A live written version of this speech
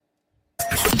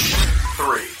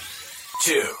3,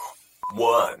 2,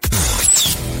 1.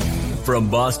 From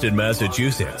Boston,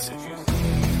 Massachusetts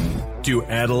to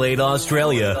Adelaide,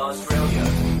 Australia,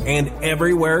 and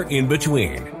everywhere in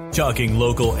between, talking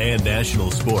local and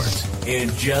national sports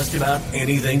and just about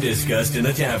anything discussed in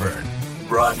a tavern.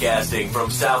 Broadcasting from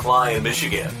South Lyon,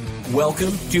 Michigan.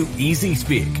 Welcome to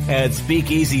Easyspeak at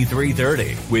Speakeasy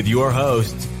 330 with your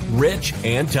hosts, Rich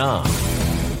and Tom.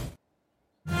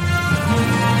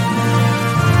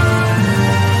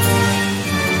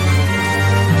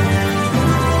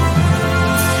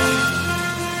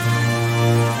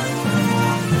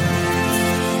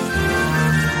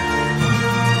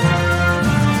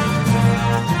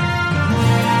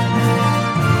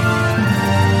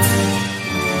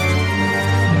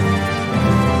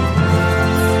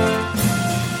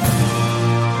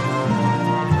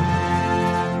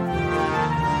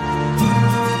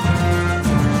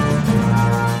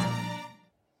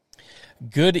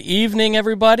 Good evening,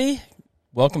 everybody.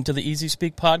 Welcome to the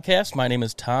Easyspeak podcast. My name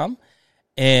is Tom,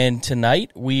 and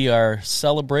tonight we are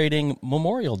celebrating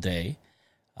Memorial Day,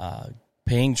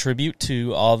 paying tribute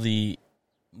to all the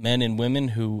men and women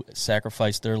who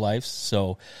sacrificed their lives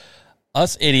so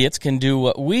us idiots can do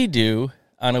what we do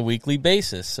on a weekly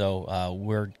basis. So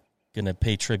we're going to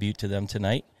pay tribute to them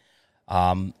tonight.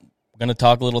 We're going to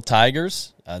talk a little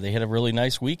Tigers. They had a really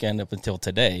nice weekend up until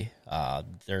today.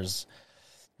 There's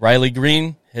Riley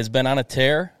Greene has been on a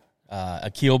tear.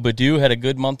 Akil Badoo had a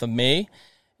good month of May.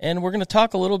 And we're going to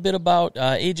talk a little bit about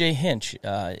AJ Hinch,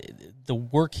 the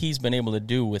work he's been able to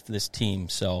do with this team.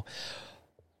 So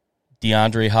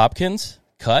DeAndre Hopkins,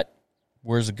 cut.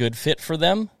 Where's a good fit for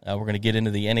them? We're going to get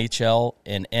into the NHL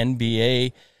and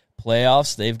NBA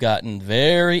playoffs. They've gotten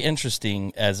very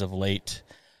interesting as of late.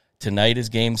 Tonight is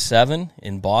Game 7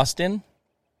 in Boston,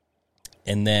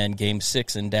 and then Game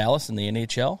 6 in Dallas in the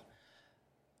NHL.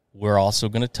 We're also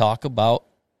going to talk about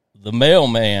the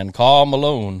mailman, Karl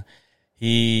Malone.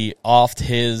 He offed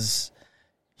his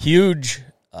huge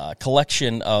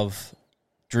collection of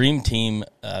Dream Team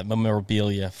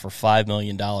memorabilia for $5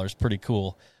 million. Pretty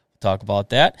cool. We'll talk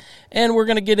about that. And we're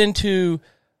going to get into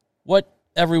what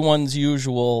everyone's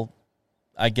usual,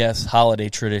 I guess, holiday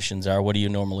traditions are. What do you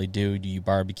normally do? Do you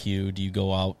barbecue? Do you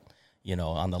go out,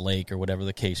 on the lake or whatever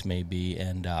the case may be?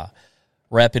 And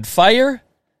rapid fire.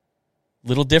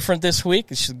 Little different this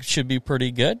week. It should be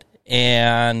pretty good.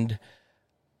 And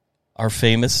our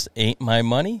famous Ain't My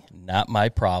Money, Not My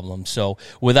Problem. So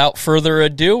without further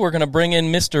ado, we're going to bring in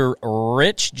Mr.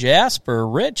 Rich Jasper.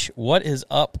 Rich, what is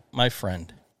up, my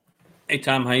friend? Hey,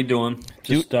 Tom. How you doing?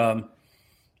 Just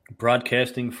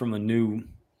broadcasting from a new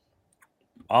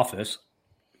office.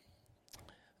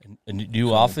 A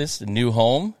new office, a new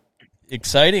home.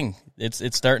 Exciting.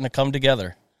 It's starting to come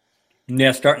together.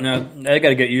 Yeah, I got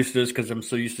to get used to this because I'm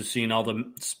so used to seeing all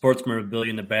the sports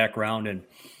memorabilia in the background, and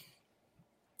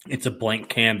it's a blank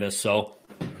canvas. So,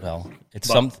 well, it's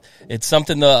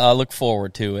something to look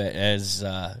forward to as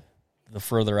the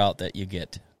further out that you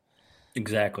get.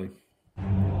 Exactly.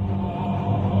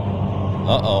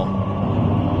 Uh-oh.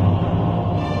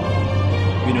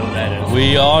 You know who that is.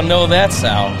 We all know that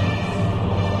sound.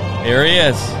 Here he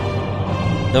is.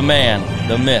 The man,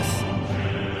 the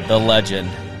myth, the legend.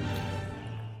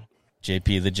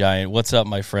 JP the Giant. What's up,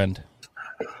 my friend?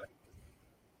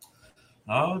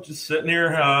 Oh, just sitting here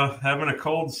having a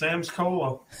cold Sam's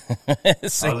Cola.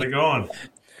 How's it going?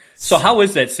 So how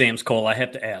is that Sam's Cola? I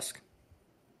have to ask.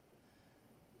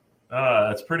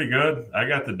 It's pretty good. I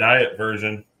got the diet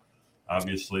version,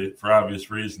 obviously, for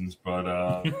obvious reasons, but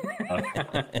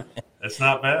it's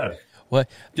not bad. What?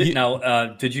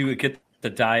 Did you get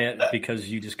the diet because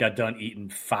you just got done eating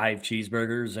 5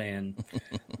 cheeseburgers and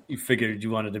you figured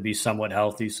you wanted to be somewhat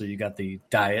healthy, so you got the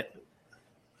diet?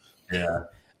 Yeah.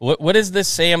 What is this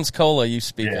Sam's Cola you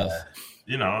speak of?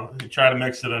 You try to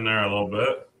mix it in there a little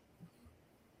bit.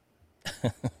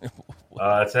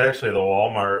 It's actually the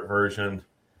Walmart version.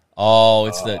 Oh,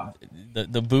 it's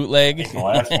the bootleg? I think the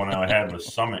last one I had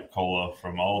was Summit Cola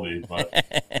from Aldi, but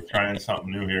we're trying something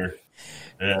new here.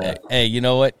 Yeah. Hey, you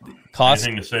know what?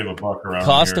 Anything to save a buck around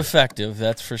cost here. Effective,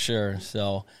 that's for sure.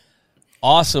 So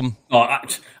awesome. Oh,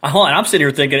 I'm sitting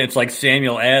here thinking it's like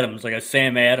Samuel Adams, like a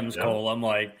Sam Adams Cola. I'm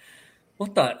like,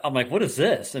 what is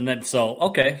this? And then so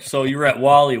you were at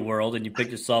Wally World and you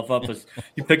picked yourself up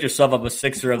a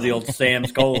sixer of the old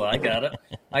Sam's Cola. I got it.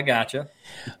 I got you.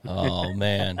 Oh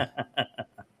man.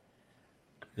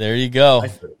 There you go.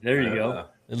 There you go.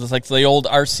 It looks like the old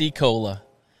RC Cola.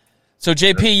 So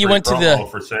JP, you went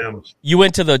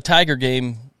to the Tiger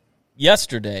game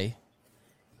yesterday.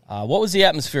 What was the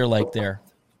atmosphere like there?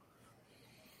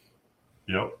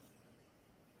 Yep.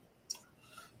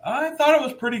 I thought it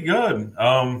was pretty good.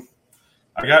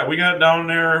 We got down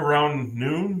there around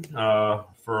noon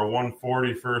for a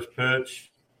 1:40 first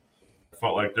pitch. I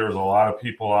felt like there was a lot of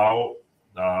people out.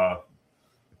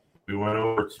 We went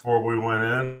over before we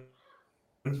went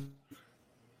in,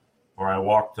 where I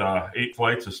walked 8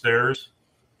 flights of stairs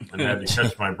and had to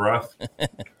catch my breath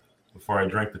before I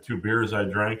drank the 2 beers I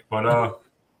drank. But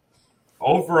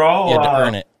overall, you had to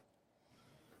earn it.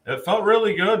 It felt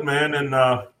really good, man, and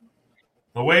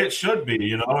the way it should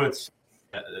be. It's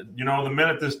the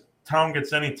minute this town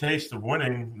gets any taste of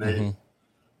winning, they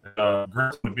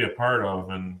great to be a part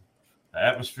of, and the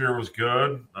atmosphere was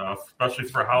good, especially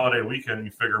for a holiday weekend.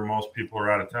 You figure most people are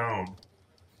out of town,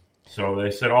 so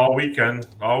they said all weekend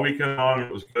long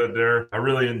it was good there. I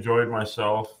really enjoyed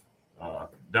myself.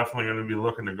 Definitely going to be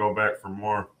looking to go back for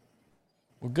more.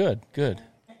 Well, good.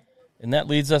 And that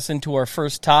leads us into our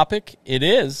first topic. It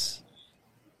is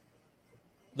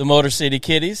the Motor City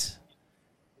Kitties.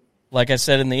 Like I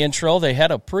said in the intro, they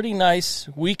had a pretty nice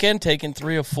weekend, taking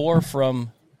 3 of 4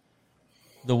 from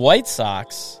the White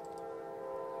Sox.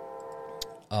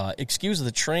 Excuse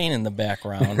the train in the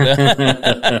background.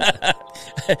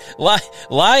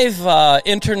 Live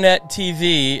internet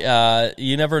TV,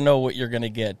 you never know what you're going to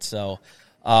get. So,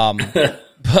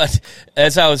 but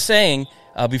as I was saying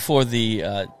before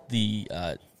the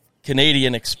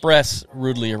Canadian Express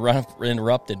rudely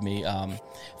interrupted me,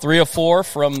 3 of 4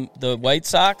 from the White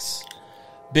Sox.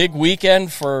 Big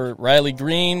weekend for Riley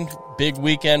Greene. Big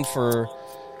weekend for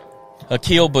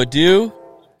Akil Badoo.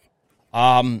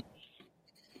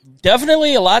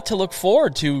 Definitely a lot to look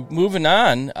forward to moving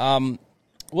on.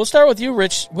 We'll start with you,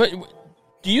 Rich.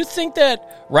 Do you think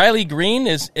that Riley Greene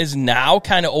is now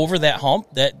kind of over that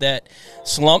hump, that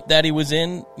slump that he was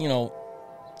in,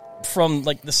 from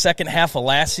like the second half of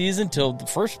last season till the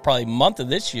first probably month of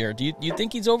this year? Do you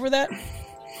think he's over that?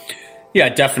 Yeah,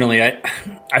 definitely.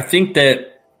 I think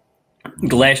that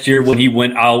last year when he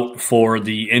went out for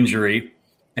the injury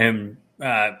and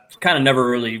kind of never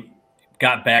really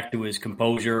got back to his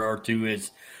composure or to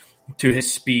his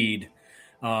speed.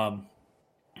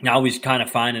 Now he's kind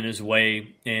of finding his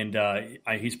way, and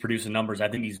he's producing numbers. I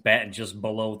think he's batting just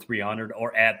below 300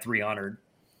 or at 300.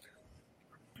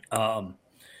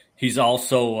 He's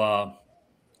also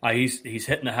he's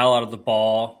hitting the hell out of the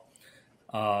ball.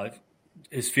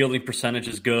 His fielding percentage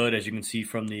is good, as you can see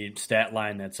from the stat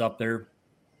line that's up there.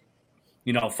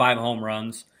 5 home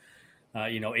runs,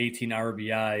 18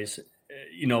 RBIs.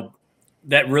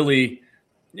 That really,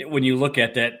 when you look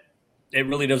at that, it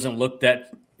really doesn't look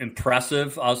that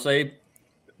impressive, I'll say.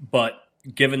 But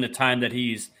given the time that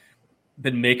he's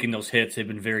been making those hits, they've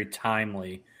been very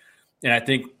timely. And I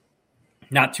think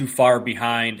not too far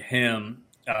behind him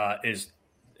is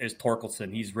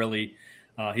Torkelson. He's really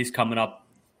he's coming up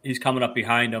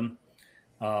behind him,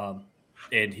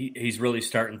 and he's really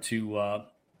starting to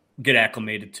get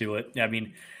acclimated to it. I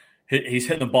mean, he's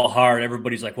hitting the ball hard.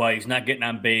 Everybody's like, well, he's not getting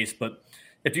on base. But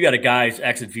if you got a guy whose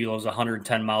exit velo is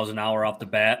 110 miles an hour off the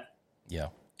bat, yeah,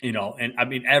 and I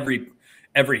mean every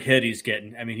hit he's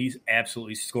getting, I mean he's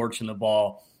absolutely scorching the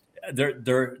ball.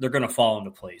 They're going to fall into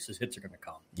place. His hits are going to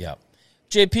come. Yeah,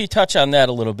 JP, touch on that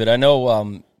a little bit. I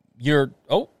know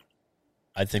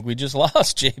I think we just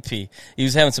lost JP. He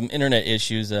was having some internet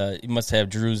issues. He must have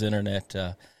Drew's internet.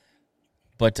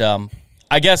 But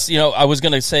I guess I was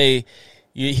going to say.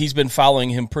 He's been following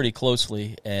him pretty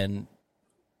closely, and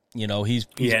he's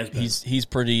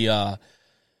pretty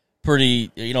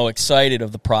excited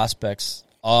of the prospects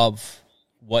of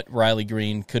what Riley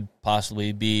Greene could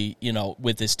possibly be,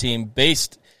 with this team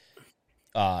based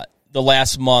the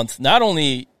last month, not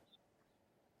only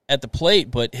at the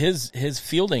plate but his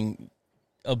fielding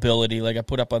ability. Like I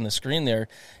put up on the screen there,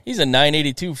 he's a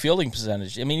 .982 fielding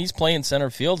percentage. I mean, he's playing center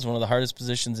field, is one of the hardest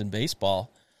positions in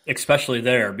baseball. Especially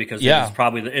there, because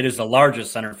it is the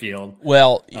largest center field.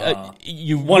 Well, of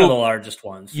the largest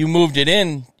ones. You moved it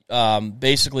in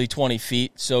basically 20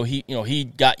 feet, so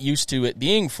he got used to it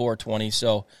being 420.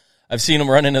 So I've seen him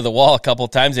run into the wall a couple of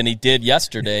times, and he did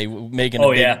yesterday, making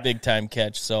a big time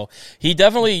catch. So he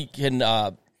definitely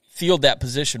can field that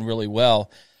position really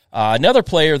well. Another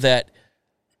player that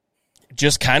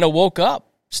just kind of woke up,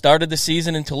 started the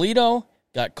season in Toledo,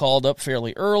 got called up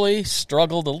fairly early,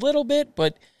 struggled a little bit,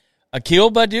 but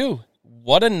Akil Badoo,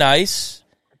 what a nice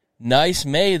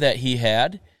May that he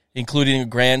had, including a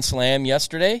grand slam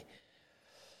yesterday.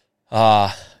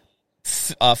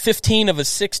 15 of his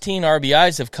 16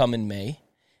 RBIs have come in May.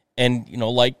 And,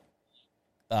 like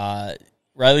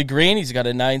Riley Greene, he's got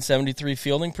a .973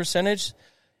 fielding percentage.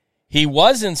 He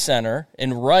was in center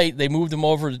and right. They moved him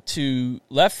over to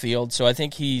left field, so I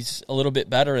think he's a little bit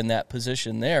better in that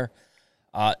position there.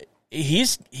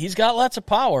 He's got lots of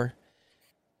power.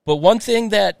 But one thing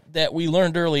that we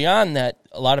learned early on, that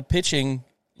a lot of pitchers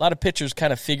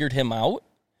kind of figured him out.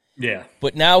 Yeah.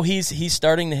 But now he's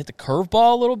starting to hit the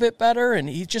curveball a little bit better, and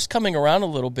he's just coming around a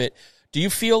little bit. Do you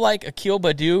feel like Akil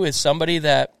Badoo is somebody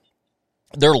that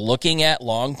they're looking at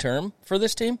long term for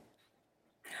this team?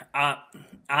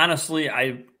 Honestly,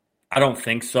 I don't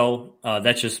think so.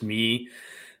 That's just me.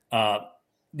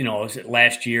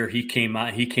 Last year he came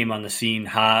on the scene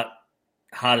hot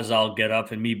as all get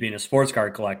up, and me being a sports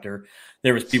card collector,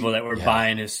 there was people that were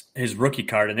buying his rookie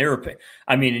card, and they were,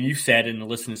 and you sat in and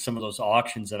listened to some of those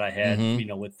auctions that I had,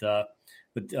 with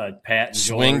Pat and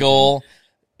Swingle.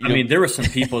 There were some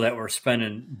people that were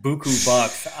spending buku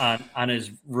bucks on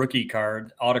his rookie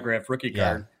card, autographed rookie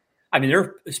card. They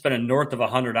were spending north of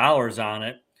 $100 on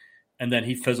it, and then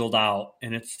he fizzled out.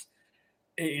 And it's,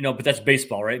 but that's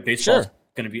baseball, right? Baseball's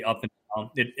going to be up and down.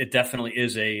 It definitely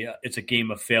is it's a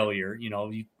game of failure.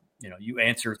 You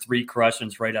answer 3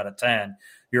 questions right out of 10,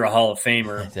 you're a Hall of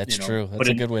Famer. That's true. That's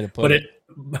a good way to put it.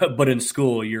 But in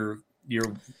school, you're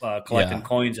collecting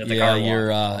coins at the car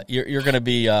wash. You're going to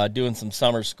be doing some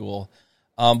summer school.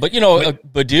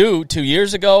 Badoo 2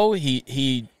 years ago,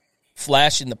 he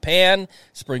flashed in the pan,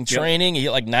 spring training. He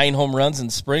hit like 9 home runs in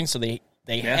spring, so they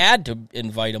had to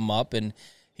invite him up, and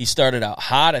he started out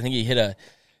hot. I think he hit a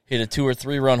 2 or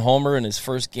 3 run homer in his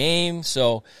first game.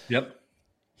 So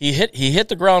he hit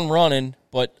the ground running,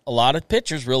 but a lot of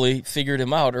pitchers really figured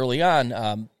him out early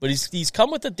on. But he's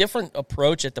come with a different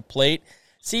approach at the plate.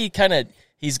 See,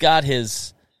 he's got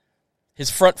his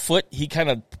front foot. He kind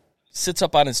of sits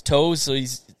up on his toes, so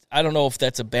I don't know if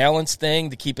that's a balance thing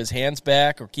to keep his hands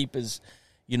back or keep his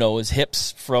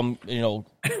hips from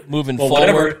moving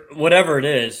forward. Whatever it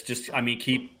is, just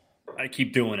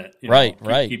keep doing it.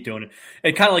 Right. Keep doing it.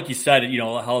 And kind of like you said,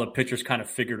 how the pitchers kind of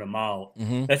figured him out.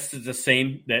 Mm-hmm. That's the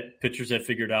same that pitchers have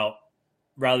figured out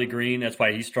Riley Greene. That's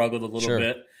why he struggled a little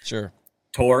bit. Sure.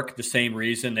 Torque, the same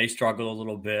reason they struggled a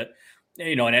little bit.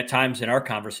 And at times in our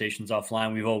conversations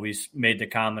offline, we've always made the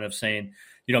comment of saying,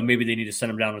 maybe they need to send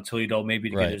him down to Toledo, maybe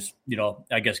to get his,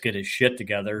 get his shit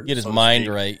together, get his mind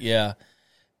right. Yeah.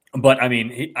 But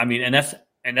and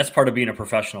that's part of being a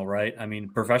professional, right?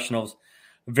 Professionals,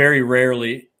 very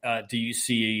rarely do you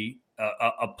see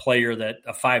a player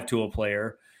a 5-tool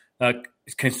player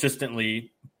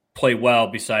consistently play well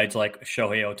besides like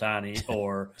Shohei Ohtani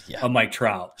or a Mike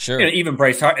Trout. Sure. Even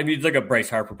Bryce Harper. You look at Bryce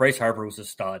Harper. Bryce Harper was a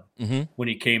stud when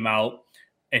he came out,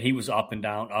 and he was up and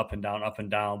down, up and down, up and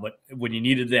down. But when you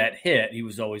needed that hit, he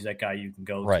was always that guy you can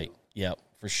go to. Right. Yeah,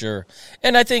 for sure.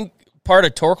 And I think part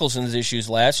of Torkelson's issues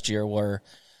last year were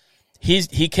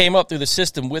he came up through the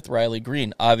system with Riley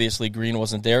Greene. Obviously, Greene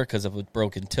wasn't there because of a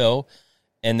broken toe.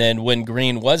 And then when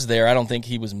Greene was there, I don't think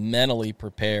he was mentally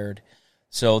prepared.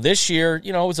 So this year,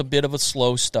 it was a bit of a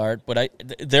slow start, but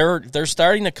they're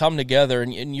starting to come together,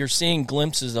 and you're seeing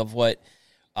glimpses of what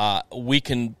we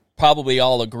can probably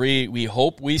all agree we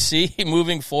hope we see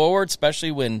moving forward,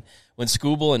 especially when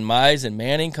Skubal and Mize and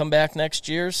Manning come back next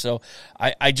year. So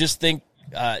I just think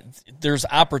there's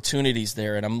opportunities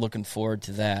there, and I'm looking forward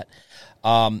to that.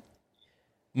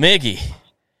 Miggy,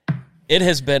 it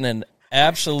has been an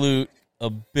absolute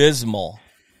abysmal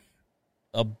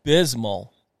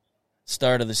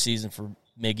start of the season for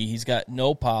Miggy. He's got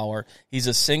no power. He's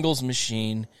a singles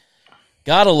machine.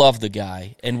 Gotta love the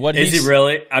guy. And what is he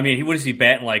really? What is he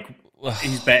batting like?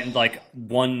 He's batting like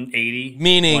 180,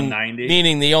 190.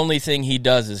 Meaning the only thing he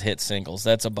does is hit singles.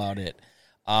 That's about it.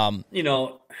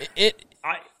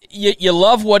 You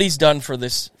love what he's done for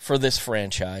this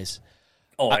franchise.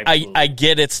 Oh, I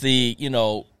get it's the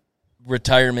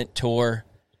retirement tour,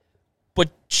 but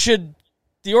should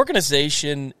the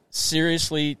organization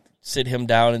seriously sit him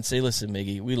down and say, "Listen,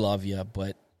 Miggy, we love you,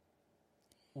 but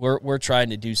we're trying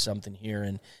to do something here,"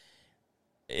 and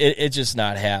it's just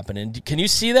not happening. Can you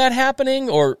see that happening,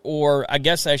 or I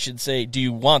guess I should say, do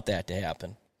you want that to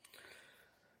happen?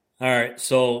 All right,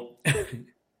 so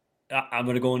I'm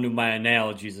going to go into my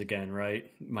analogies again, right?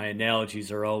 My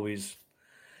analogies are always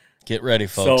get ready,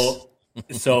 folks.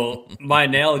 So my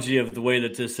analogy of the way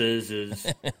that this is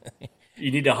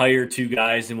you need to hire 2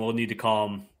 guys, and we'll need to call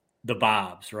them the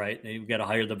Bobs, right? You've got to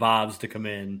hire the Bobs to come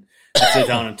in and sit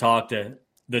down and talk to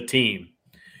the team.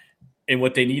 And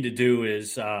what they need to do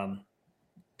is,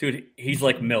 he's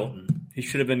like Milton. He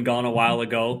should have been gone a while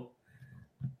ago.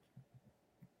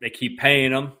 They keep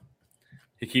paying him.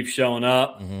 He keeps showing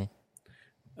up.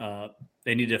 Mm-hmm.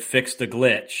 They need to fix the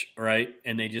glitch, right?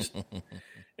 And they just,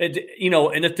 and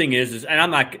the thing is, and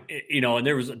I'm not, and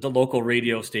there was the local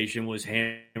radio station was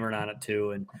hammering on it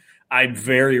too. And I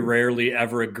very rarely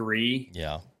ever agree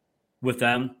with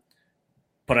them.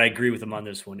 but I agree with him on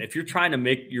this one. If you're trying to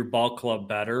make your ball club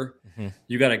better,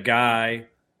 you got a guy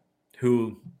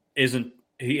who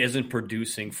isn't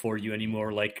producing for you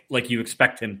anymore like you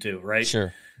expect him to, right?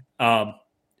 Sure.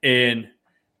 And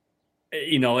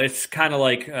it's kind of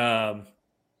like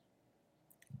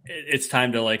it's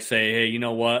time to like say, hey, you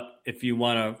know what? If you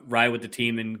want to ride with the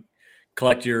team and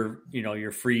collect your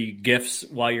free gifts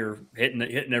while you're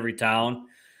hitting every town,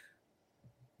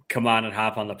 come on and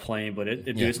hop on the plane. But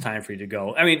it's time for you to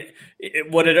go. I mean,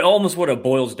 what it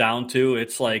boils down to,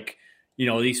 it's like,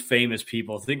 these famous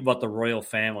people. Think about the royal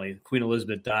family. Queen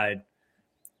Elizabeth died.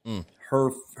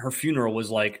 Her funeral was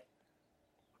like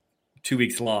 2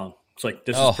 weeks long. It's like,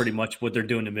 this is pretty much what they're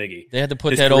doing to Miggy. They had to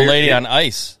put that old lady on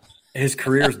ice. His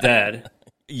career's dead.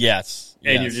 Yes.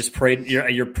 And you're just parading.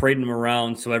 You're parading him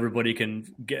around so everybody can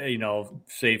get,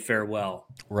 say farewell.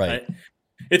 Right.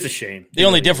 It's a shame. The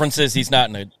only difference is he's not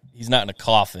in a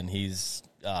coffin. He's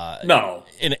on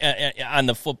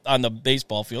the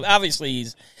baseball field. Obviously,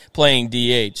 he's playing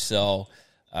DH, so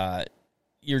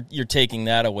you're taking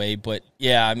that away. But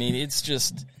yeah, I mean, it's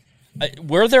just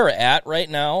where they're at right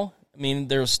now. I mean,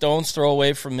 they're a stone's throw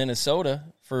away from Minnesota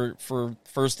for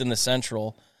first in the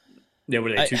Central. Yeah,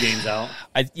 were they 2 games out?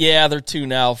 They're 2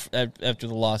 now after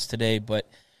the loss today. But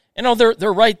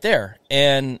they're right there,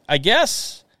 and I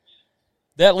guess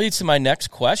that leads to my next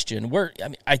question.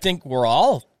 I think we're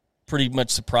all pretty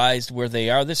much surprised where they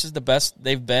are. This is the best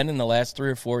they've been in the last 3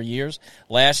 or 4 years.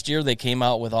 Last year they came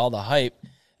out with all the hype.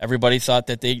 Everybody thought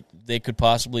that they could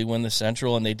possibly win the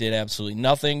Central, and they did absolutely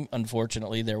nothing.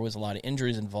 Unfortunately, there was a lot of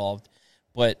injuries involved.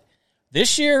 But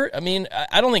this year, I mean,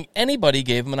 I don't think anybody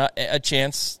gave them a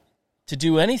chance to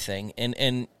do anything.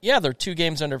 And they're 2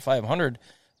 games under 500,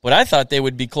 but I thought they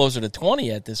would be closer to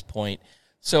 20 at this point.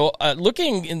 So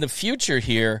looking in the future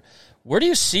here, where do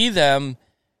you see them,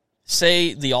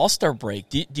 say, the All-Star break?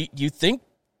 Do you think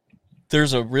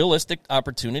there's a realistic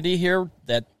opportunity here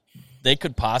that they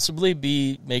could possibly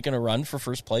be making a run for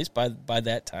first place by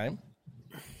that time?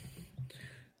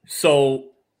 So,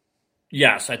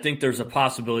 yes, I think there's a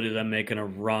possibility of them making a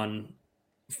run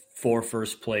for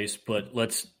first place, but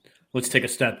let's take a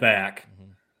step back.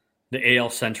 The AL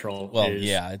Central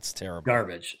it's terrible.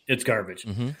 Garbage. It's garbage.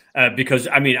 Because,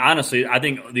 I mean, honestly, I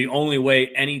think the only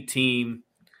way any team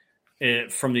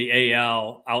from the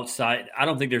AL outside, I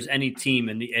don't think there's any team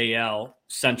in the AL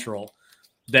Central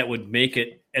that would make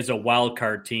it as a wild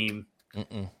card team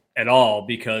at all,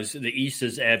 because the East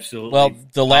is absolutely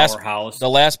powerhouse. The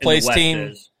last place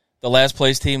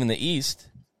team in the East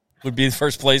would be the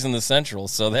first place in the Central.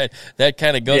 So that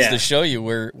kind of goes to show you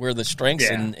where the strengths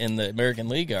in the American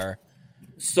League are.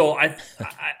 So I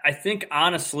think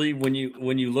honestly, when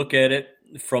you look at it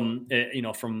from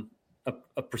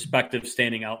a perspective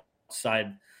standing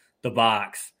outside the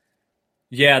box,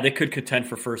 they could contend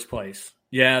for first place.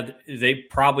 Yeah, they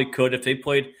probably could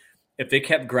if they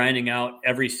kept grinding out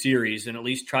every series and at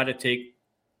least try to take.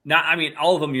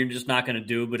 All of them you're just not going to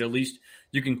do, but at least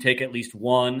you can take at least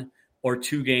 1 or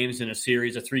 2 games in a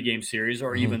series, a 3-game series,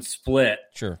 or even split.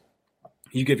 Sure.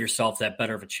 You give yourself that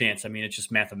better of a chance. I mean, it's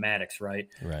just mathematics, right?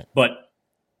 Right. But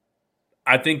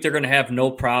I think they're going to have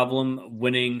no problem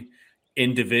winning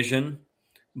in division,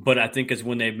 but I think it's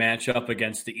when they match up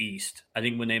against the East. I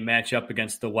think when they match up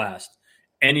against the West,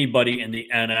 anybody in the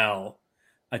NL,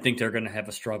 I think they're going to have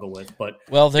a struggle with. But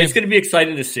it's going to be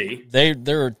exciting to see. They're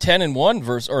 10-1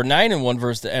 versus or 9-1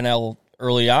 versus the NL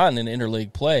early on in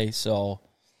interleague play. So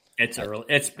it's early.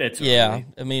 It's yeah. Early.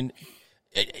 I mean,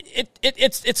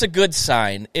 it's a good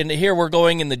sign. And here we're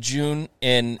going into June,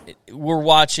 and we're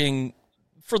watching.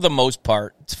 For the most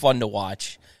part, it's fun to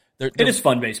watch. It is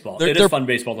fun baseball. It is fun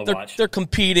baseball to watch. They're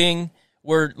competing.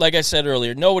 Where, like I said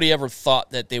earlier, nobody ever thought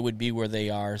that they would be where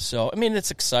they are. So, I mean, it's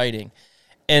exciting.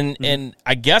 And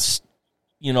I guess,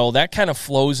 that kind of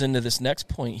flows into this next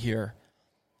point here.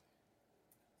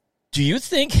 Do you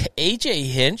think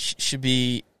AJ Hinch should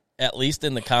be at least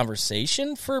in the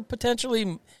conversation for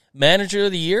potentially Manager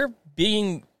of the Year,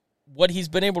 being what he's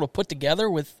been able to put together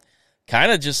with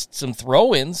kind of just some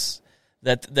throw-ins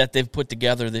that they've put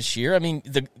together this year? I mean,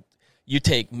 you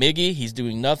take Miggy, he's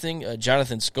doing nothing.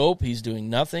 Jonathan Scope, he's doing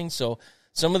nothing. So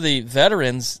some of the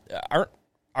veterans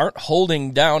aren't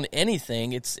holding down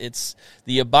anything. It's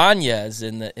the Ibanez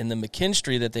and the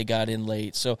McKinstry that they got in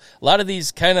late. So a lot of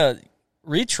these kind of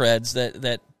retreads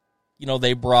that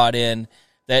they brought in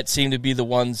that seem to be the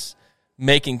ones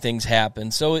making things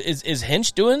happen. So is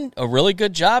Hinch doing a really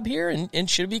good job here and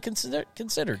should be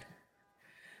considered?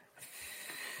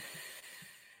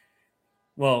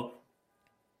 Well,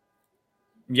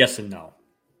 yes and no.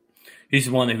 He's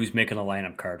the one who's making the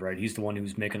lineup card, right? He's the one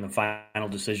who's making the final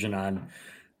decision on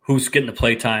who's getting the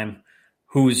play time,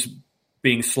 who's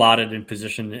being slotted in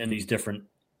position in these different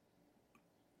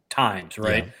times,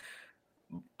 right?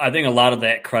 Yeah. I think a lot of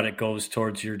that credit goes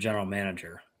towards your general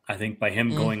manager. I think by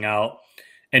him going out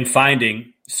and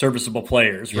finding serviceable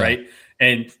players, right?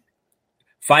 And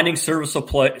finding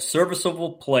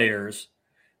serviceable players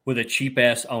with a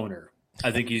cheap-ass owner.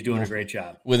 I think he's doing a great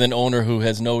job. With an owner who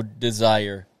has no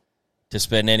desire to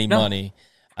spend any money.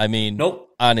 I mean, nope.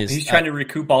 He's trying to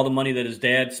recoup all the money that his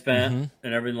dad spent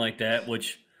and everything like that,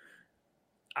 which,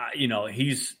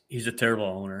 he's a terrible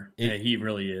owner. He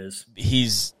really is.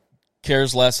 He's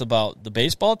cares less about the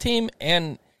baseball team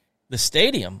and the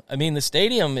stadium. I mean, the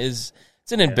stadium it's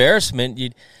an embarrassment.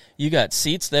 You got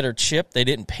seats that are chipped. They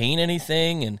didn't paint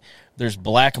anything, and there's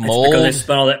black mold. Because they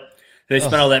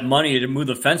spent all that money to move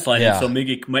the fence line in so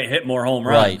Miggy might hit more home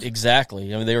runs. Right,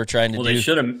 exactly. I mean, they were trying to do. They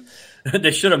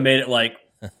should have made it like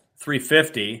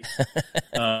 350.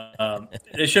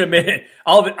 They should have made it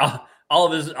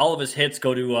all of his hits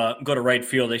go to right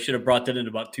field. They should have brought that into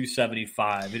about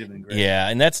 275. It'd have been great. Yeah,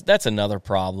 and that's another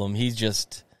problem. He's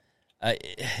just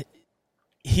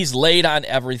he's late on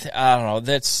everything. I don't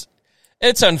know.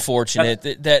 It's unfortunate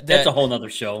that's a whole nother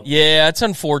show. Yeah, it's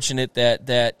unfortunate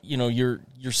that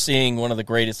you're seeing one of the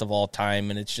greatest of all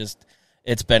time, and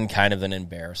it's been kind of an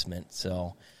embarrassment.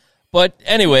 So, but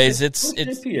anyways, it's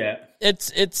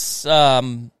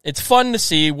fun to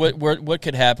see what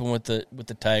could happen with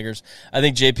the Tigers. I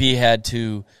think JP had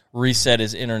to reset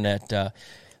his internet.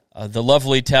 The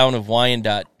lovely town of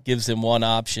Wyandotte gives him one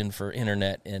option for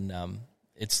internet, and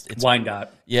it's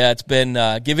Wyandotte. Yeah, it's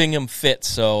been giving him fits.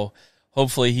 So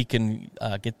hopefully he can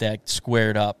get that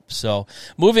squared up. So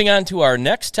moving on to our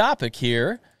next topic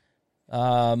here,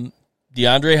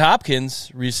 DeAndre Hopkins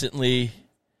recently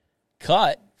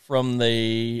cut from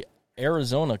the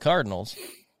Arizona Cardinals.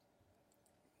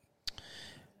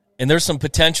 And there's some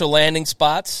potential landing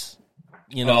spots,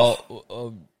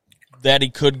 that he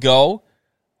could go.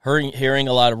 Hearing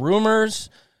a lot of rumors.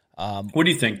 What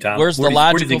do you think, Tom? Where do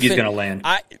you think he's going to land?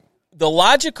 The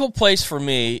logical place for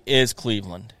me is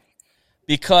Cleveland,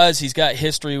 because he's got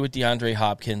history with DeAndre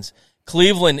Hopkins.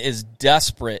 Cleveland is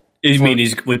desperate. You mean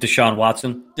he's with Deshaun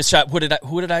Watson?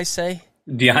 Who did I say?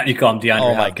 You call him DeAndre Hopkins.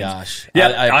 Oh my gosh!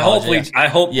 Yeah, I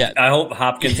hope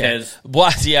Hopkins has.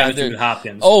 What? Yeah,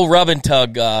 Hopkins. Oh, rub and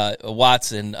tug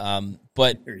Watson.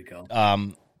 But there you go.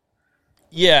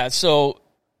 Yeah. So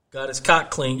got his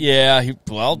cock clean. Yeah.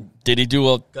 Did he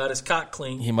do got his cock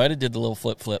clean? He might have did the little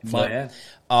flip. Yeah.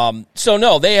 So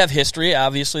no, they have history.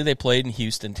 Obviously, they played in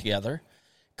Houston together.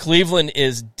 Cleveland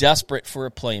is desperate for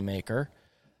a playmaker.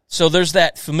 So there's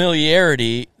that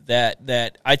familiarity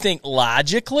that I think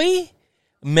logically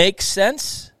makes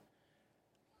sense.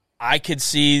 I could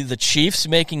see the Chiefs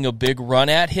making a big run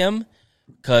at him,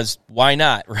 because why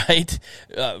not, right?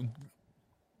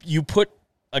 You put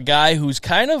a guy who's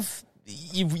kind of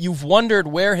you've wondered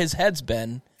where his head's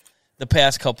been the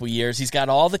past couple of years. He's got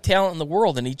all the talent in the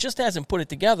world, and he just hasn't put it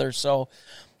together. So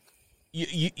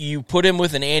you put him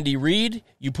with an Andy Reid,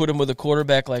 you put him with a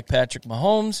quarterback like Patrick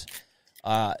Mahomes.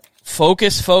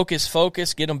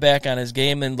 Focus, get him back on his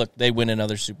game, and look, they win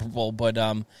another Super Bowl. But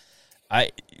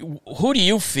who do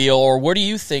you feel, or what do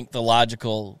you think the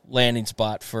logical landing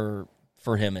spot for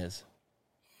him is?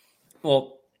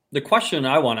 Well, the question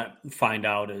I want to find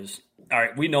out is, all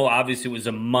right, we know obviously it was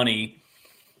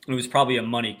probably a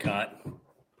money cut,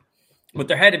 but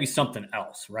there had to be something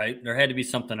else, right? There had to be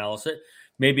something else.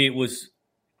 Maybe it was,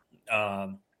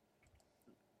 because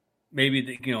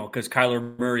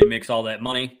Kyler Murray makes all that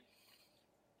money.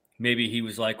 Maybe he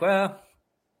was like, well,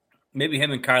 maybe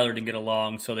him and Kyler didn't get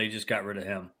along, so they just got rid of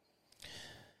him.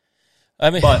 I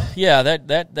mean, yeah,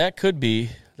 that could be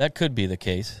the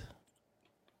case.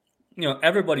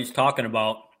 Everybody's talking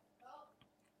about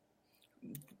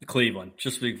Cleveland,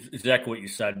 just exactly what you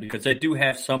said, because they do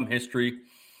have some history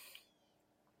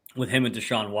with him and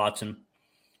Deshaun Watson.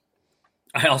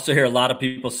 I also hear a lot of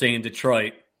people saying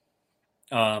Detroit,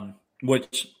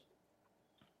 which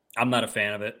I'm not a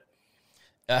fan of it.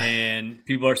 And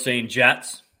people are saying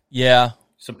Jets. Yeah.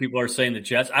 Some people are saying the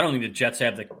Jets. I don't think the Jets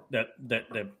have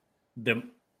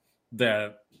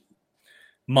the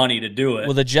money to do it.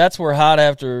 Well, the Jets were hot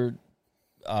after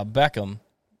Beckham.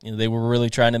 They were really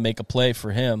trying to make a play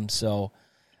for him. So,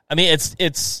 I mean, it's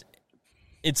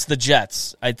the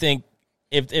Jets. I think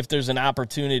if there's an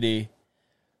opportunity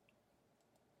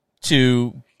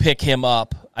to pick him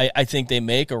up, I think they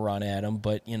make a run at him.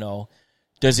 But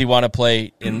does he want to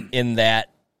play in that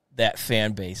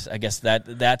fan base? I guess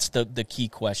that's the key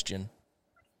question.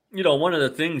 One of the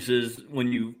things is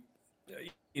when you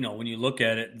look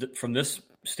at it from this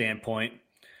standpoint,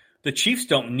 the Chiefs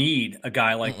don't need a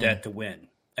guy like that to win.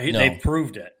 No. They've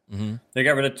proved it. Mm-hmm. They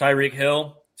got rid of Tyreek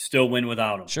Hill, still win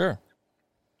without him. Sure.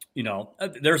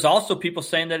 There's also people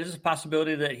saying that it's a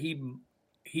possibility that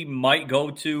he might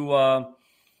go to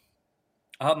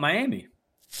Miami.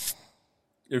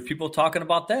 There's people talking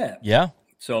about that. Yeah.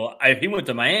 So if he went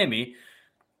to Miami,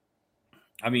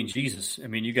 I mean, Jesus. I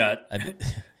mean, you got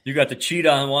the cheetah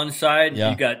on one side.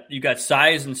 Yeah. You got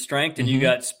size and strength, and you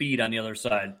got speed on the other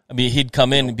side. I mean, he'd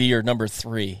come in and be your number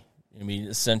 3. I mean,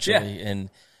 essentially,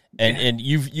 and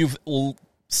you've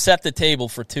set the table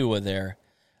for Tua there.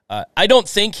 I don't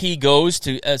think he goes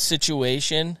to a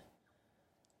situation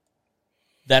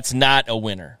that's not a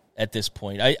winner at this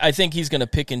point. I think he's going to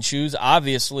pick and choose.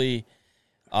 Obviously,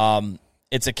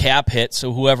 it's a cap hit,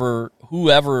 so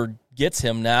whoever gets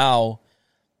him now,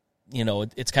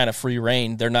 it's kind of free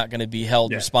reign. They're not going to be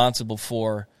held responsible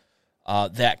for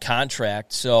that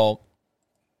contract. So,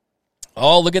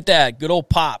 look at that. Good old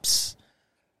Pops.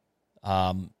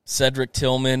 Cedric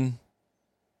Tillman.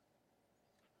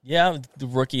 Yeah, the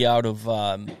rookie out of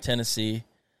Tennessee.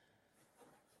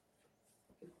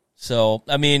 So,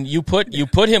 I mean, you put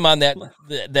him on that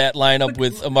lineup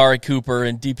with Amari Cooper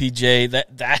and DPJ.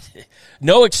 That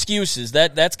no excuses.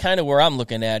 That's kind of where I'm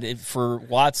looking at it for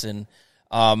Watson.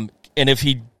 And if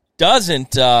he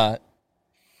doesn't,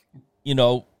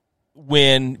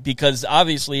 win, because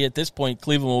obviously at this point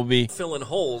Cleveland will be filling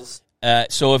holes.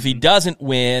 So if he doesn't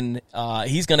win,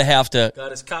 he's going to have to. Got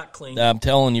his cock clean. I'm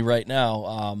telling you right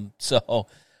now.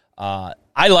 I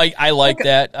like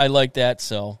that. I like that.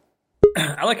 So.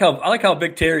 I like how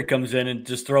Big Terry comes in and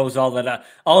just throws all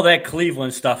that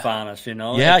Cleveland stuff on us. Yeah,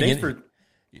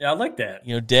 I like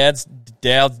that. Dad's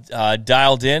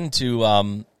dialed in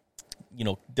to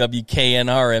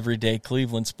WKNR Everyday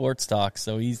Cleveland Sports Talk,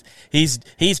 so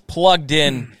he's plugged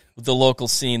in with the local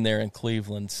scene there in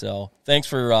Cleveland. So thanks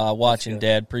for watching,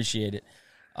 Dad. Appreciate it.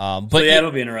 But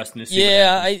it'll be interesting to see.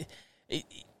 Yeah,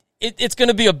 it's going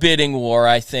to be a bidding war,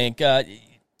 I think.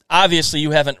 Obviously,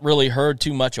 you haven't really heard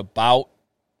too much about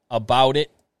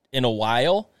it in a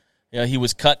while. He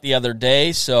was cut the other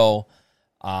day, so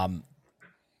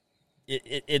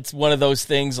it's one of those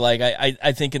things. Like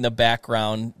I think in the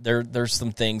background there's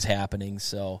some things happening.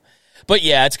 So, but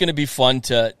yeah, it's going to be fun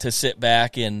to sit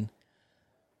back and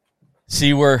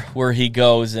see where he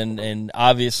goes, and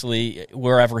obviously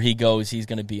wherever he goes, he's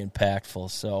going to be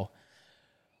impactful. So,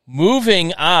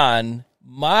 moving on.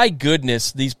 My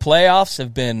goodness, these playoffs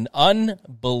have been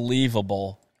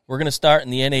unbelievable. We're going to start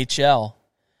in the NHL.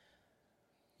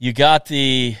 You got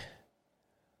the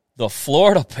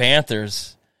Florida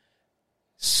Panthers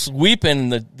sweeping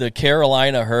the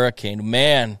Carolina Hurricane.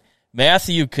 Man,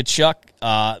 Matthew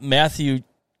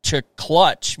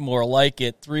Clutch, more like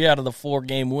it. 3 out of the 4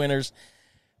 game winners,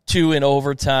 2 in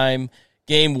overtime.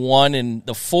 Game 1 in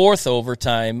the 4th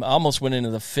overtime, almost went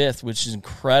into the 5th, which is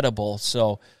incredible.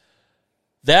 So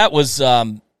that was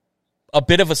a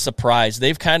bit of a surprise.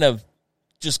 They've kind of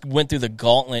just went through the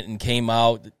gauntlet and came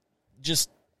out. Just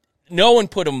no one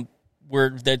put them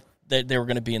where that they were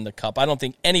going to be in the Cup. I don't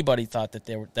think anybody thought that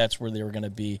that's where they were going to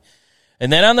be.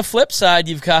 And then on the flip side,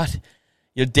 you've got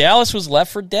Dallas was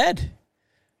left for dead.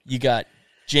 You got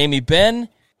Jamie Benn,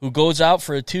 who goes out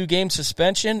for a 2-game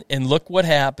suspension, and look what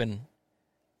happened.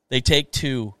 They take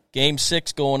 2. Game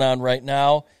 6 going on right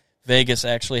now. Vegas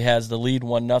actually has the lead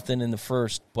 1-0 in the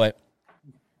first, but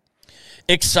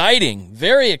exciting,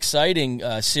 very exciting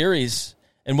series.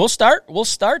 And we'll start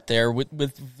there with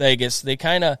Vegas. They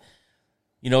kind of,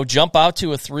 jump out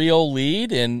to a 3-0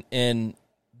 lead, and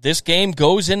this game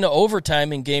goes into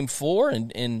overtime in Game 4,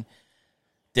 and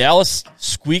Dallas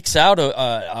squeaks out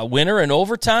a winner in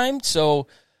overtime. So,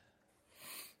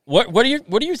 what are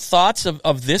your thoughts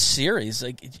of this series?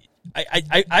 Like,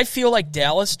 I feel like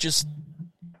Dallas just.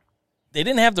 They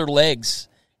didn't have their legs,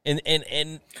 and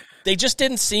they just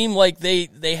didn't seem like they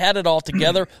had it all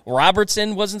together.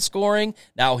 Robertson wasn't scoring.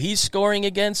 Now he's scoring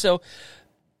again. So,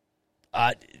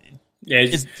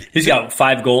 he's got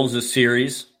 5 goals this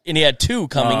series. And he had 2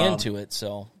 coming into it.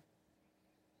 So,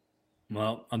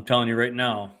 well, I'm telling you right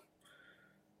now,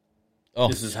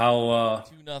 this is how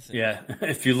 2-0. Yeah,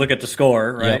 if you look at the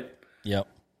score, right? Yep.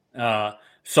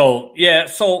 So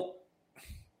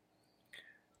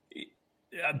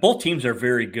both teams are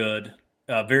very good,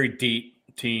 very deep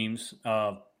teams.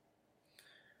 I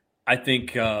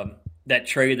think that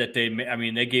trade that they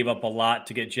made, they gave up a lot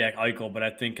to get Jack Eichel, but I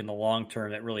think in the long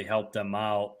term that really helped them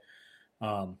out.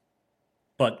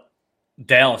 But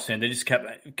Dallas, and they just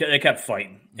kept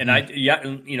fighting. And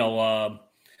the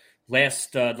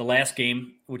last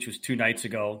game, which was 2 nights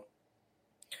ago,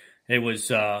 it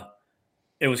was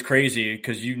it was crazy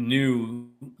because you knew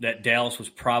that Dallas was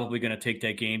probably going to take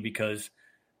that game because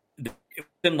it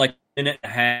was like a minute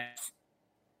and a half,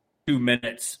 2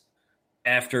 minutes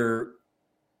after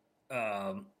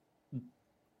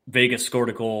Vegas scored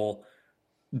a goal,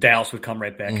 Dallas would come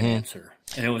right back and answer.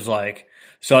 And it was like,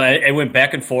 so it went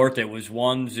back and forth. It was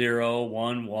 1-0,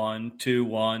 1-1,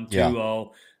 2-1,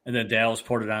 2-0, and then Dallas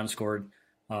poured it on and scored.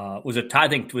 Was it Ty? I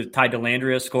think was Ty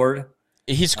Dellandrea scored.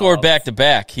 He scored back to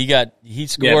back. He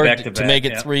scored back-to-back, to make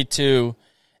it 3-2,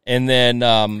 and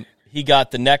then he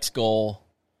got the next goal,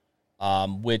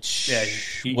 which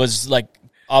was like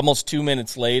almost 2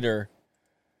 minutes later.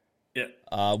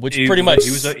 Yeah, which pretty much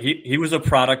he was a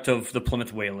product of the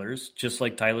Plymouth Whalers, just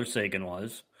like Tyler Seguin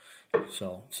was.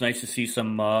 So it's nice to see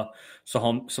some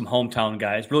hometown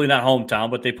guys. Really not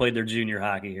hometown, but they played their junior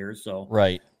hockey here. So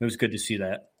right, it was good to see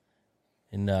that.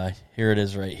 And here it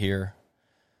is right here.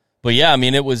 But yeah, I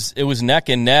mean it was neck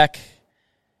and neck,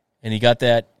 and he got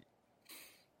that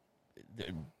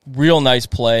real nice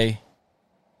play.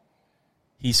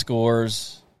 He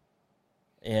scores,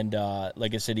 and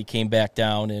like I said, he came back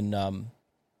down, and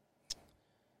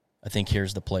I think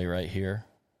here's the play right here.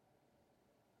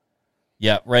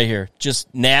 Yeah, right here.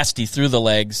 Just nasty through the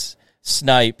legs,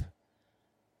 snipe.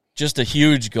 Just a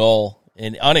huge goal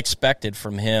and unexpected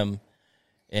from him,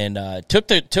 and took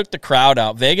the crowd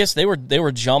out. Vegas, they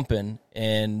were jumping,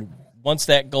 and once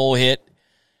that goal hit,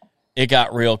 it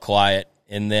got real quiet.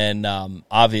 And then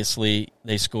obviously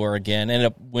they score again. Ended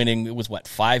up winning. It was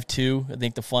 5-2. I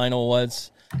think the final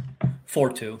was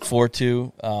 4-2.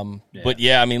 4-2. But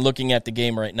yeah, I mean, looking at the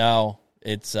game right now,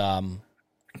 it's not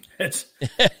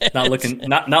looking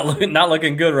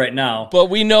good right now. But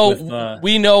we know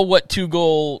what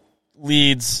 2-goal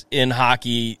leads in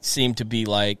hockey seem to be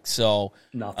like. So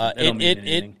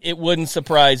it wouldn't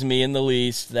surprise me in the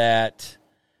least that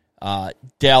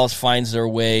Dallas finds their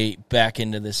way back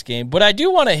into this game. But I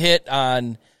do want to hit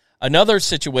on another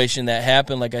situation that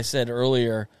happened, like I said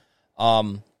earlier.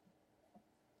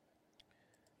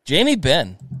 Jamie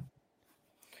Benn.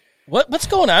 What's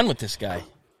going on with this guy?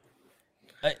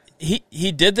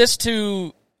 He did this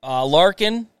to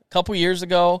Larkin a couple years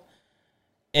ago,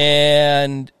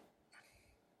 and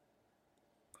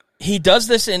he does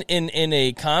this in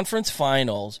a conference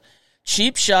finals.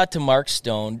 Cheap shot to Mark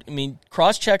Stone. I mean,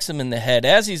 cross-checks him in the head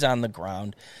as he's on the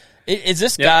ground. Is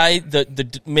this guy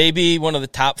the maybe one of the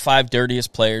top 5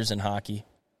 dirtiest players in hockey?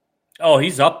 Oh,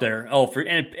 he's up there.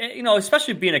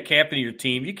 Especially being a captain of your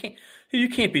team, you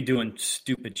can't be doing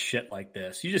stupid shit like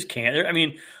this. You just can't. I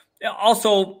mean,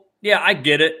 also, yeah, I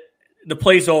get it. The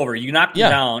play's over. You knocked him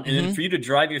down, and then for you to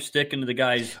drive your stick into the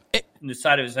guy's in the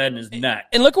side of his head and his neck.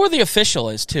 And look where the official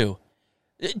is too.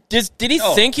 Did he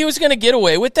think he was going to get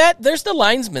away with that? There's the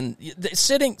linesman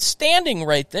standing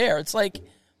right there. It's like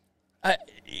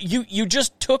you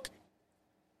just took,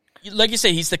 like you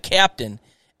say, he's the captain,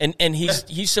 and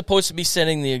he's supposed to be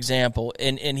setting the example,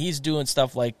 and he's doing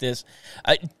stuff like this.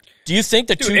 Do you think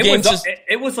the two games?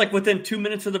 It was like within 2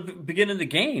 minutes of the beginning of the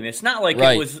game. It's not like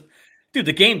it was. Dude,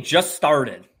 the game just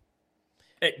started.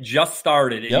 It just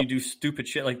started, and you do stupid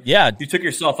shit like you took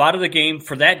yourself out of the game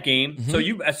for that game, so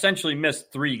you essentially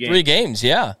missed 3 games. 3 games,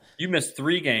 yeah. You missed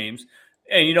 3 games,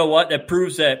 and you know what? It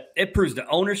proves to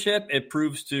ownership, it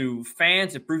proves to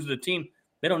fans, it proves to the team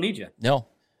they don't need you. No,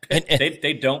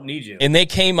 they don't need you. And they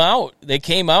came out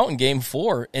in Game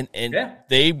 4, and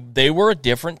they were a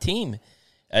different team.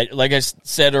 Like I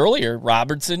said earlier,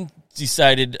 Robertson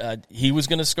decided he was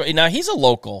going to score. Now he's a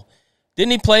local.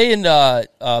 Didn't he play in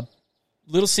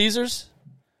Little Caesars?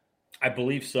 I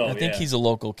believe so. I think he's a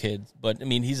local kid, but I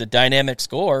mean he's a dynamic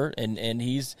scorer, and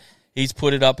he's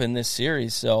put it up in this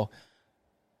series. So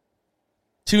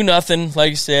 2-0, like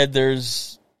you said.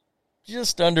 There's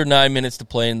just under 9 minutes to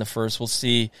play in the first. We'll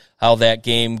see how that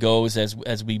game goes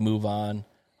as we move on.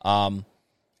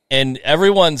 And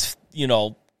everyone's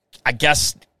I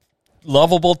guess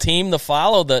lovable team to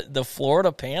follow, the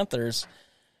Florida Panthers.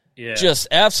 Yeah. Just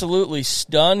absolutely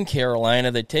stun Carolina.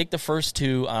 They take the first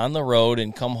 2 on the road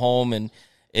and come home and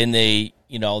they,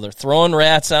 they're throwing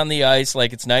rats on the ice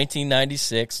like it's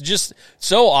 1996. Just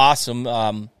so awesome.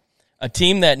 A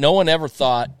team that no one ever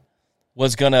thought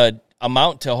was going to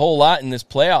amount to a whole lot in this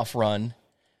playoff run.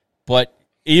 But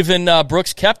even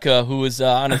Brooks Koepka, who was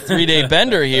on a 3-day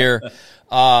bender here,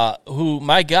 who,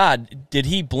 my God, did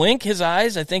he blink his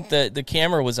eyes? I think the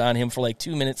camera was on him for like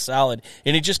 2 minutes solid,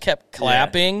 and he just kept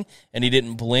clapping, and he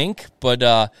didn't blink. But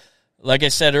like I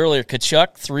said earlier,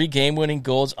 Tkachuk, 3 game-winning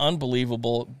goals,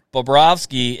 unbelievable.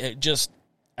 Bobrovsky,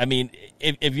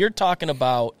 if you're talking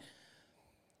about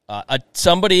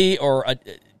somebody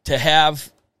to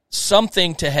have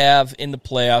something to have in the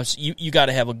playoffs. You got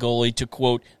to have a goalie to,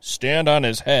 quote, stand on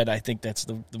his head. I think that's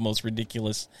the most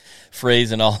ridiculous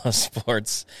phrase in all of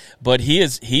sports. But he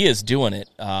is doing it.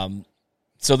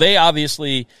 So they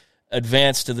obviously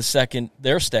advanced to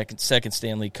their second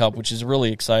Stanley Cup, which is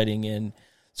really exciting. And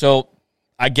so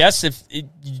I guess if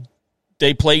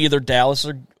they play either Dallas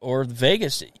or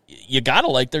Vegas, you got to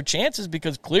like their chances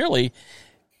because clearly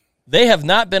they have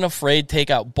not been afraid to take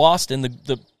out Boston,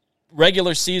 the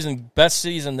regular season, best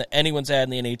season that anyone's had in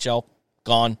the NHL,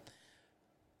 gone.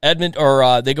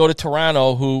 They go to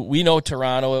Toronto, who we know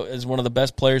Toronto is one of the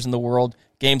best players in the world.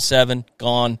 Game 7,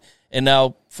 gone. And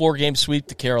now 4-game sweep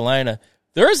to Carolina.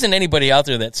 There isn't anybody out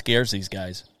there that scares these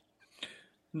guys.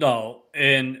 No,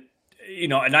 and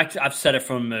I've said it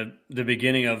from the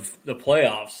beginning of the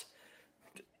playoffs.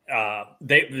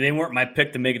 They weren't my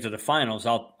pick to make it to the finals.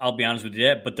 I'll be honest with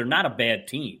you, but they're not a bad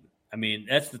team. I mean,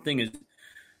 that's the thing is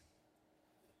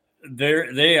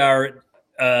they're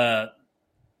a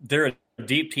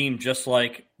deep team just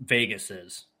like Vegas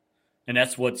is, and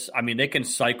that's they can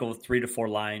cycle 3 to 4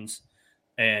 lines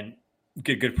and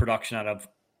get good production out of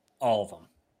all of them.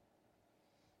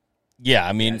 Yeah,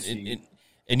 I mean,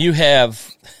 and you have.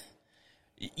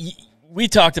 We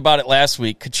talked about it last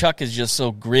week. Tkachuk is just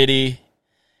so gritty,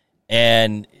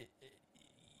 and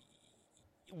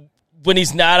when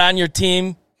he's not on your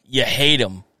team, you hate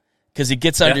him because he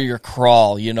gets under your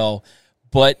crawl,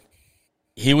 But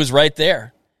he was right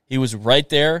there. He was right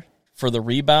there for the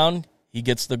rebound. He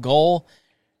gets the goal.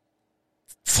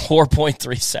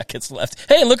 4.3 seconds left.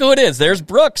 Hey, look who it is. There's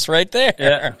Brooks right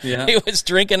there. Yeah. He was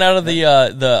drinking out of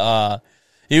the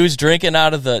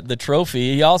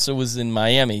trophy. He also was in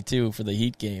Miami too for the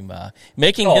Heat game,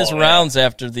 making his rounds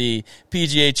after the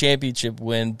PGA Championship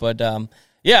win. But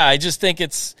I just think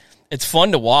it's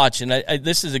fun to watch, and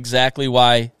this is exactly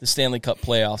why the Stanley Cup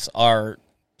playoffs are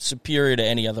superior to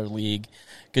any other league,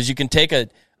 because you can take a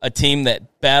team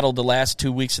that battled the last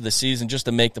 2 weeks of the season just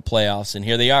to make the playoffs, and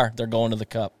here they are. They're going to the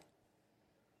Cup.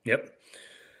 Yep.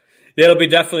 Yeah, it'll be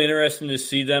definitely interesting to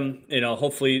see them,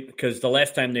 hopefully, because the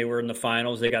last time they were in the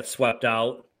finals, they got swept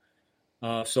out.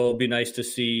 So it'll be nice to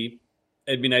see.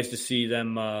 It'd be nice to see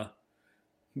them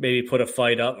maybe put a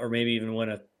fight up or maybe even win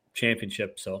a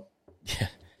championship. So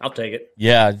I'll take it.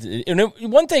 Yeah. And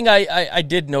one thing I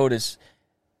did notice,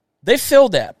 they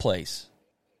filled that place.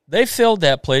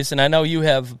 And I know you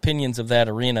have opinions of that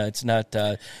arena. It's not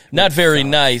very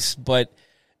nice, but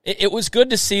it was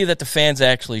good to see that the fans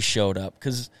actually showed up,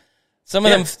 because some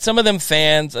of them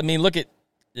fans. I mean, look at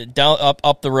down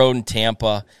up the road in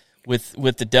Tampa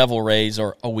with the Devil Rays,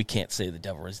 or we can't say the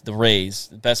Devil Rays, the Rays,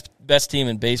 the best team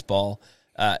in baseball.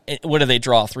 What do they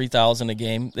draw? 3,000 a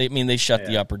game. They shut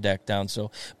the upper deck down.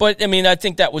 So, but I mean, I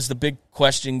think that was the big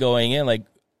question going in. Like,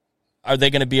 are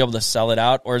they going to be able to sell it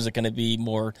out, or is it going to be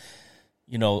more,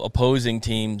 opposing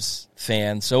teams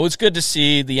fans? So it's good to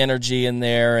see the energy in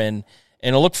there, and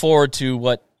I look forward to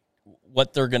what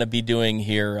they're going to be doing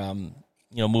here.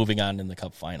 Moving on in the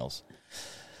Cup Finals.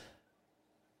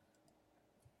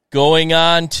 Going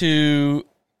on to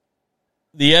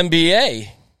the NBA.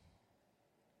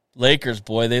 Lakers,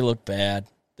 boy, they look bad.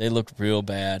 They look real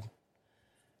bad.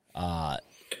 The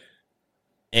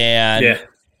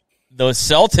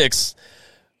Celtics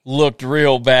looked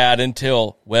real bad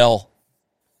until,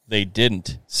 they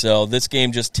didn't. So this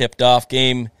game just tipped off.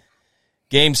 Game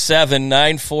 7,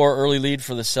 9-4 early lead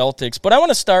for the Celtics. But I want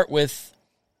to start with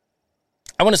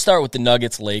the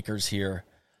Nuggets Lakers here.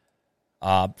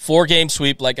 4-game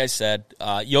sweep, like I said.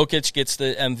 Jokic gets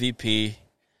the MVP,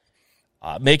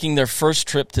 making their first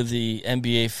trip to the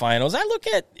NBA Finals. I look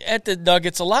at the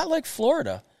Nuggets a lot like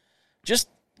Florida. Just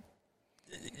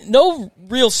no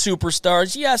real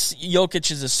superstars. Yes,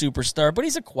 Jokic is a superstar, but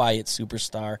he's a quiet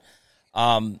superstar.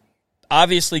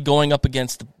 Obviously going up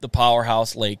against the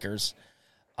powerhouse Lakers.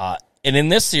 And in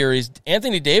this series,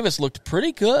 Anthony Davis looked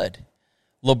pretty good.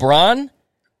 LeBron,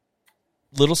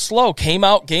 little slow, came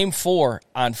out game 4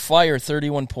 on fire,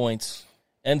 31 points,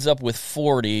 ends up with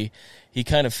 40. He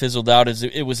kind of fizzled out. As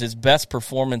it was his best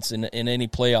performance in any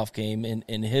playoff game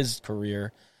in his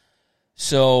career.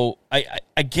 So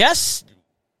I guess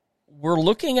we're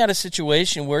looking at a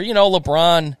situation where,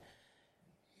 LeBron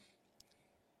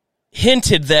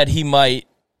hinted that he might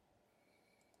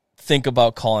think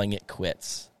about calling it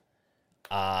quits.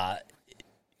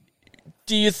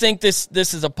 Do you think this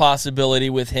is a possibility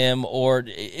with him, or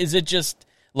is it just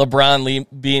LeBron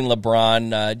being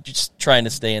LeBron, just trying to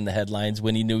stay in the headlines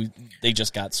when he knew they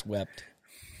just got swept?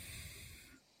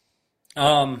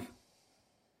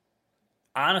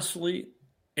 Honestly,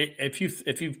 if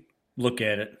you look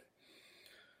at it,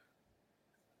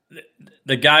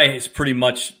 the guy has pretty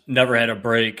much never had a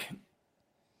break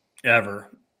ever.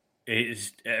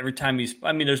 Every time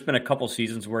there's been a couple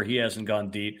seasons where he hasn't gone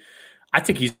deep. I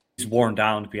think he's worn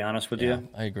down, to be honest with you.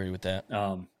 I agree with that.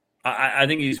 I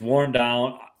think he's worn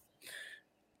down.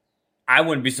 I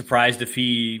wouldn't be surprised if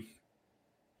he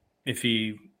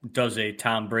does a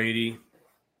Tom Brady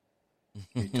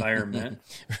retirement,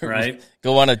 right?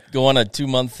 Go on a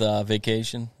 2-month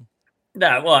vacation.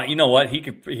 Yeah, well, you know what? He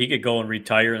could go and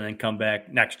retire and then come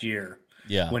back next year.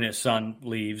 Yeah, when his son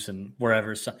leaves and wherever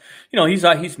his son,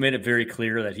 he's made it very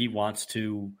clear that he wants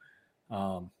to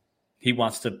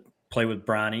play with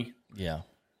Bronny. Yeah,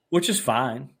 which is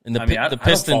fine. And the I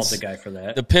Pistons, don't fault the guy for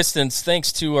that. The Pistons,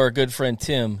 thanks to our good friend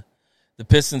Tim, the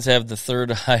Pistons have the third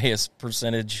highest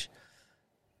percentage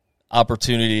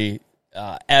opportunity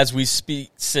as we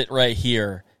sit right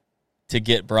here to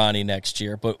get Bronny next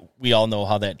year. But we all know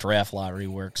how that draft lottery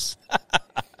works.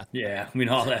 Yeah, we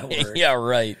know how that works. Yeah,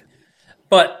 right.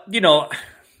 But,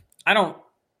 I don't,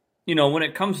 when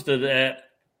it comes to that,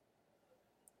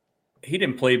 he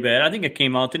didn't play bad. I think it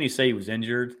came out. Didn't he say he was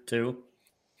injured too?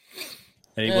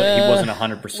 And he wasn't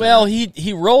 100%. Well,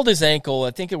 he rolled his ankle.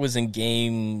 I think it was in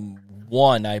game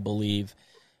 1, I believe.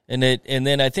 And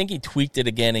then I think he tweaked it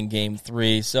again in game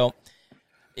 3. So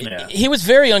he was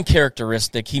very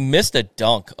uncharacteristic. He missed a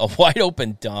dunk, a wide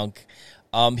open dunk.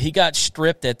 He got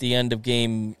stripped at the end of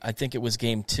game. I think it was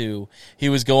game 2. He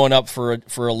was going up for a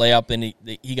layup and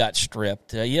he got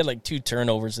stripped. He had like 2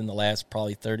 turnovers in the last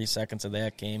probably 30 seconds of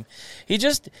that game. He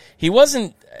just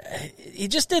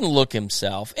didn't look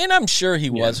himself, and I'm sure he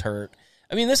was hurt.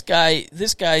 I mean, this guy's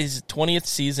 20th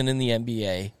season in the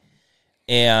NBA,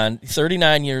 and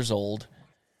 39 years old.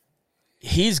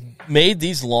 He's made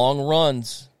these long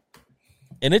runs,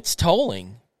 and it's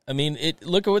tolling. I mean,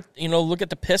 look at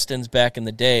the Pistons back in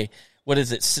the day. What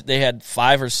is it? They had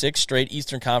 5 or 6 straight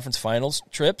Eastern Conference Finals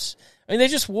trips. I mean, they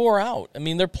just wore out. I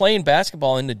mean, they're playing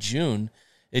basketball into June.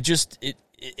 It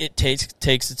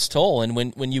takes its toll. And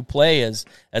when you play as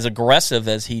aggressive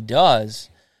as he does,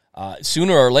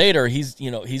 sooner or later he's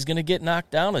going to get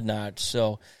knocked down a notch.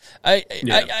 So I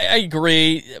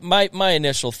agree. My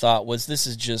initial thought was this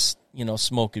is just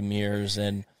smoke and mirrors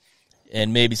and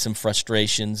maybe some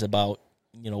frustrations about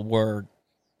where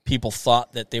people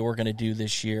thought that they were going to do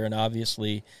this year, and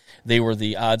obviously they were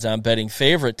the odds-on betting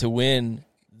favorite to win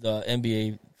the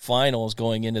NBA Finals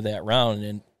going into that round,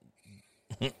 and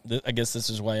I guess this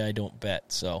is why I don't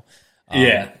bet. So,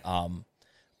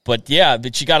 but you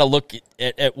got to look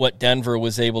at what Denver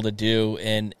was able to do,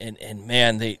 and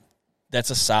man, that's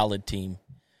a solid team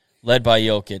led by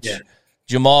Jokic. Yeah.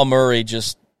 Jamal Murray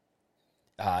just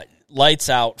lights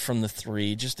out from the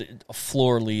 3, just a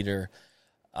floor leader.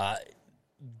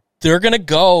 They're going to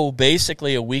go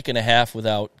basically a week and a half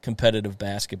without competitive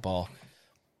basketball.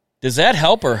 Does that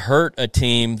help or hurt a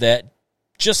team that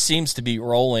just seems to be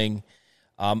rolling?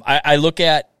 I look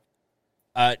at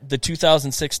the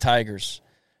 2006 Tigers.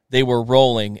 They were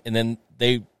rolling, and then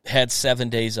they had 7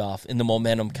 days off, and the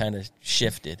momentum kind of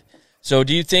shifted. So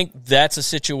do you think that's a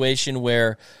situation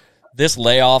where this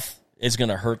layoff is going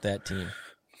to hurt that team?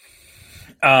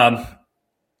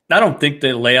 I don't think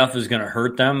the layoff is going to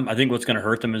hurt them. I think what's going to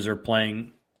hurt them is they're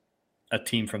playing a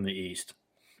team from the East.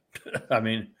 I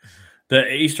mean, the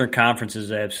Eastern Conference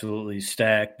is absolutely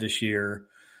stacked this year.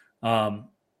 I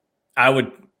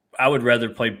would rather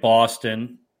play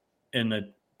Boston in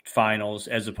the finals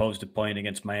as opposed to playing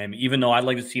against Miami, even though I'd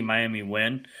like to see Miami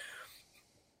win.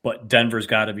 But Denver's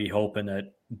got to be hoping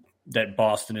that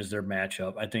Boston is their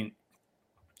matchup. I think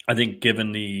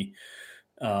given the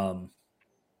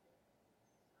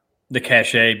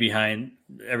cachet behind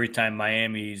every time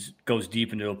Miami goes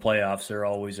deep into the playoffs, they're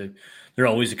always a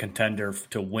contender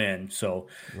to win. So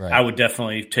right. I would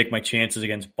definitely take my chances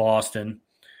against Boston,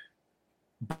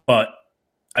 but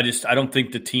I don't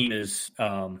think the team is.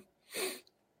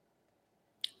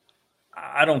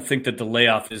 I don't think that the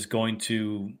layoff is going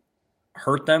to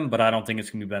hurt them, but I don't think it's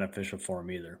going to be beneficial for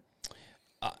them either.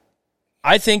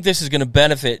 I think this is going to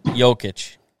benefit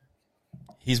Jokic.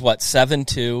 He's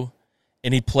 7'2".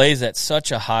 And he plays at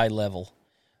such a high level.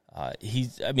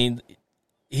 He's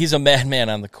a madman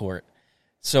on the court.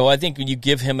 So I think when you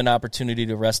give him an opportunity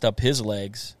to rest up his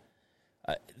legs,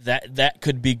 that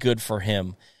could be good for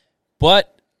him.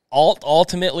 But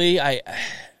ultimately,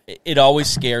 it always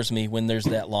scares me when there's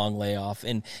that long layoff.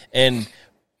 And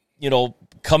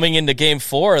coming into Game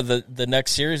 4, the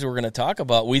next series we're going to talk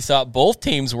about, we thought both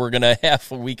teams were going to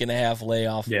have a week and a half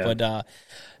layoff. Yeah. But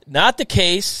not the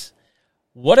case.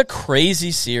 What a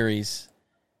crazy series.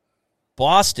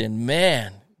 Boston,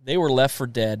 man, they were left for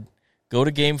dead. Go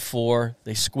to Game 4,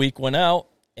 they squeak one out,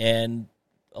 and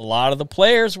a lot of the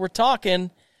players were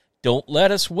talking, don't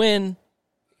let us win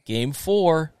Game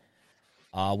 4.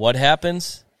 What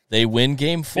happens? They win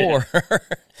Game 4. Yeah.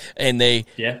 And they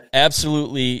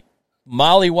absolutely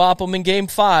mollywop them in Game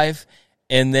 5.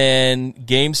 And then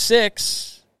Game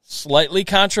 6, slightly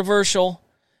controversial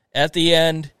at the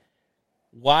end.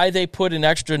 Why they put an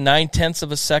extra 0.9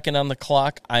 of a second on the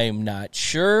clock, I am not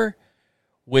sure,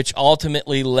 which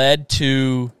ultimately led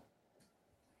to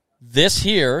this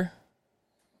here.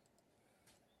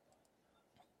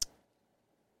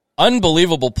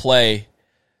 Unbelievable play.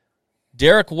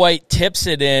 Derek White tips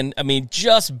it in. I mean,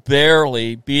 just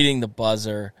barely beating the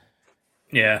buzzer.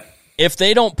 Yeah. If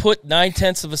they don't put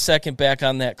 0.9 of a second back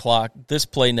on that clock, this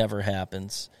play never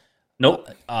happens. Nope.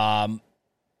 I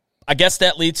guess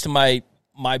that leads to my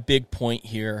big point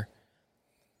here.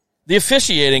 The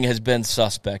officiating has been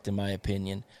suspect, in my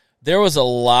opinion. There was a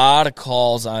lot of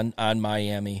calls on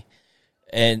Miami,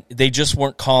 and they just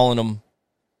weren't calling them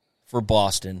for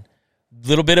Boston.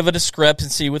 Little bit of a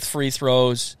discrepancy with free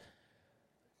throws.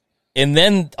 And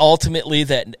then ultimately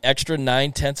that extra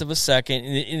 0.9 of a second.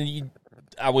 And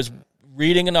I was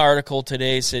reading an article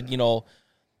today, said, the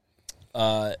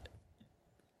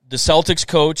Celtics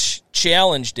coach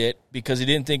challenged it because he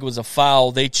didn't think it was a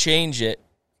foul. They changed it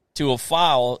to a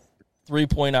foul,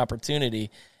 3-point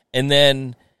opportunity, and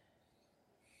then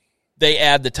they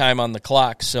add the time on the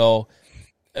clock. So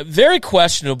very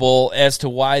questionable as to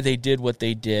why they did what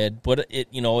they did, but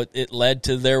it led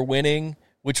to their winning,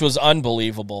 which was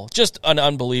unbelievable. Just an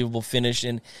unbelievable finish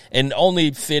and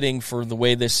only fitting for the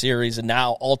way this series and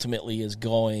now ultimately is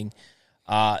going.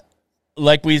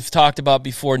 Like we've talked about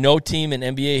before, no team in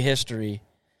NBA history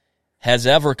has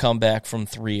ever come back from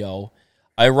 3-0.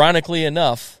 Ironically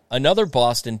enough, another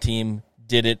Boston team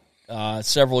did it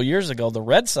several years ago. The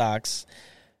Red Sox,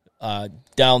 down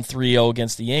 3-0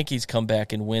 against the Yankees, come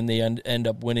back and win. They end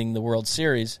up winning the World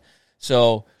Series.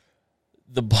 So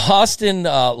the Boston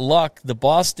luck of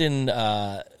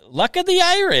the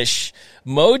Irish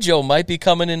mojo might be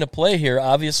coming into play here.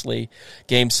 Obviously,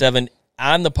 Game 7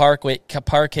 on the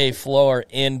parquet floor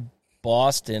in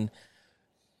Boston.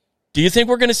 Do you think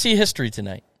we're going to see history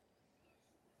tonight?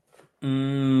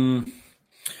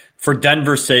 For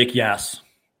Denver's sake, yes.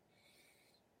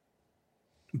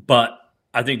 But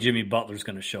I think Jimmy Butler's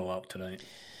going to show up tonight.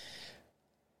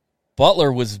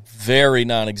 Butler was very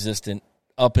non-existent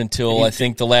up until, I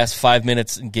think, the last 5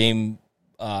 minutes in Game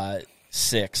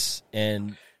 6.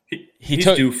 And he's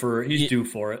due for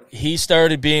it. He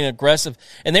started being aggressive.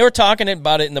 And they were talking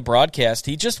about it in the broadcast.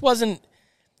 He just wasn't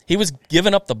 – he was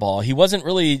giving up the ball. He wasn't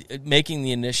really making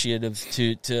the initiative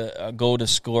to go to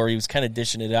score. He was kind of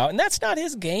dishing it out. And that's not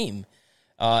his game.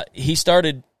 He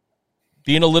started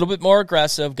being a little bit more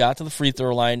aggressive, got to the free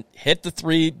throw line, hit the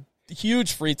 3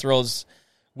 huge free throws,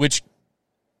 which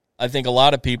I think a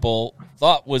lot of people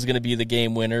thought was going to be the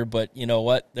game winner. But you know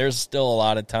what? There's still a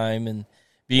lot of time, and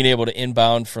being able to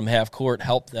inbound from half court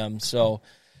helped them. So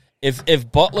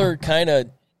if Butler kind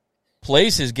of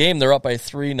plays his game, they're up by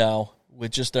 3 now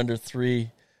with just under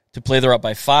 3 to play. They're up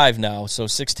by 5 now, so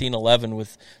 16-11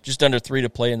 with just under 3 to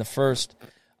play in the first.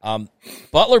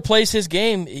 Butler plays his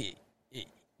game.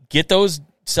 Get those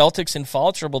Celtics in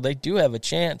foul trouble, they do have a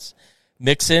chance.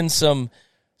 Mix in some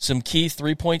key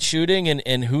 3-point shooting,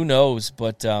 and who knows.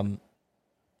 But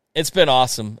it's been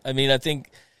awesome. I mean, I think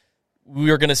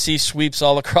we were going to see sweeps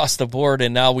all across the board,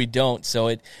 and now we don't.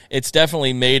 So it's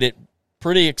definitely made it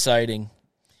pretty exciting.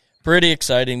 Pretty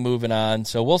exciting moving on.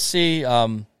 So we'll see.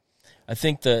 I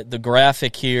think the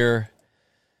graphic here,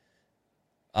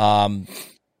 home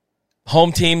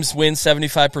teams win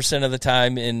 75% of the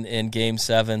time in Game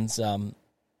 7s.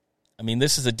 I mean,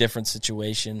 this is a different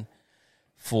situation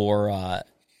for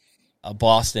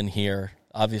Boston here,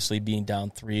 obviously being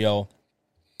down 3-0.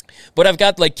 But I've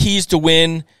got like keys to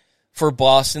win for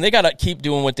Boston. They got to keep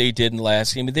doing what they did in the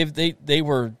last game. They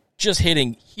were just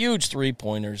hitting huge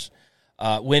 3-pointers.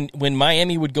 When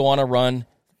Miami would go on a run,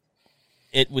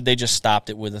 they just stopped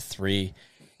it with a 3.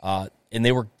 And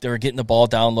they were getting the ball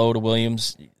down low to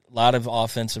Williams. A lot of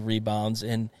offensive rebounds,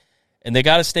 and they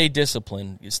got to stay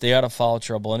disciplined, stay out of foul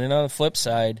trouble. And then on the flip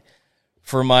side,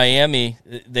 for Miami,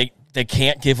 they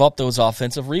can't give up those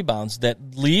offensive rebounds that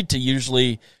lead to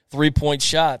usually 3-point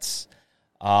shots.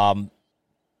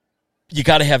 You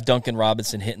got to have Duncan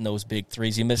Robinson hitting those big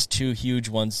threes. He missed 2 huge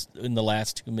ones in the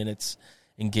last 2 minutes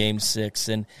in Game 6,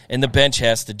 and the bench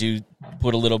has to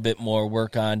put a little bit more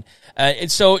work on.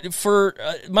 And so for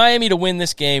Miami to win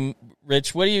this game,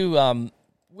 Rich, what do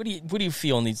you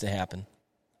feel needs to happen?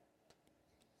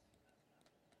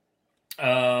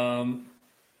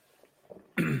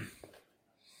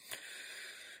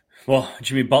 Well,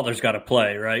 Jimmy Butler's got to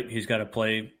play, right? He's got to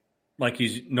play like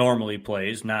he normally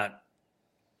plays, not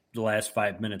the last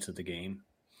 5 minutes of the game.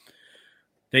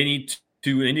 They need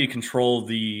to control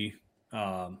the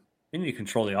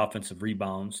offensive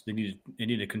rebounds. They need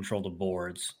to control the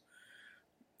boards.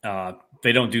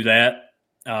 They don't do that.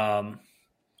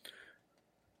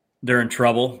 They're in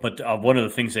trouble. But one of the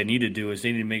things they need to do is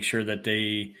they need to make sure that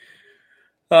they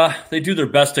do their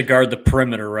best to guard the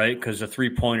perimeter, right? Because the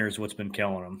 3-pointer is what's been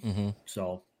killing them. Mm-hmm.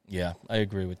 So yeah, I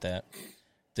agree with that.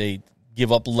 They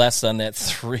give up less on that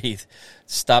 3,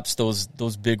 stops those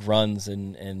big runs,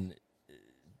 and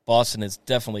Boston has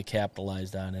definitely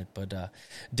capitalized on it. But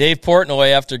Dave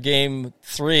Portnoy, after Game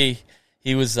 3,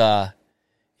 he was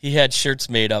he had shirts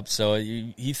made up, so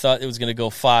he thought it was going to go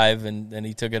 5, and then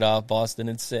he took it off, Boston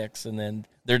in 6, and then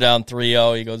they're down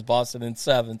 3-0. He goes Boston in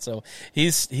 7, so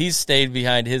he's stayed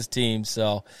behind his team.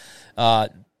 So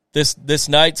this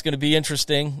night's going to be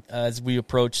interesting as we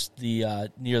approach the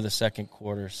near the second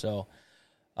quarter. So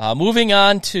moving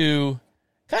on to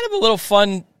kind of a little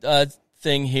fun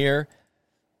thing here.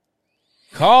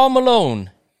 Karl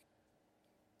Malone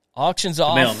auctions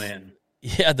off. Mailman.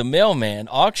 Yeah, the mailman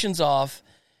auctions off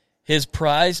his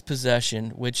prized possession,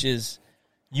 which is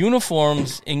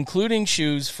uniforms, including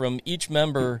shoes from each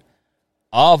member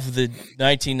of the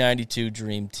 1992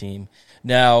 Dream Team.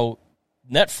 Now,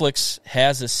 Netflix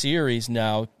has a series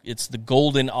now. It's the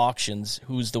Golden Auctions,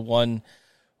 who's the one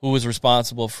who was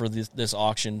responsible for this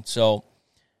auction. So,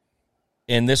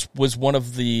 and this was one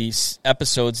of the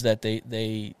episodes that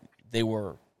they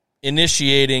were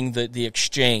initiating the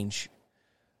exchange.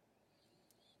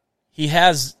 He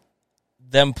has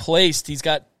them placed. He's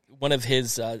got one of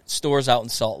his stores out in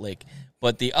Salt Lake,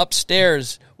 but the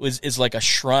upstairs is like a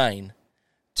shrine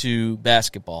to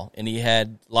basketball, and he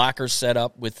had lockers set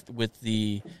up with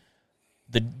the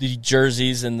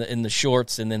jerseys and the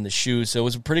shorts and then the shoes. So it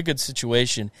was a pretty good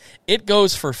situation. It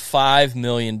goes for $5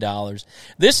 million.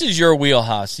 This is your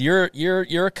wheelhouse.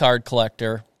 You're a card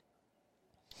collector,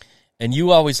 and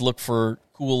you always look for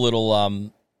cool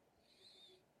little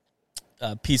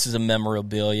pieces of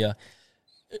memorabilia.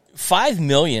 $5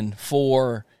 million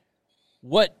for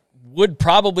what would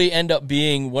probably end up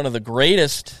being one of the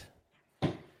greatest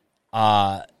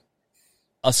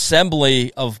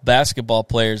assembly of basketball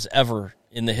players ever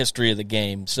in the history of the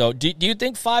game. So do you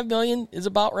think $5 million is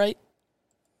about right?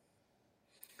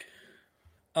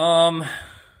 I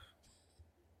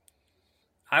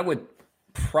would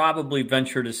probably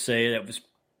venture to say that was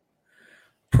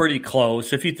pretty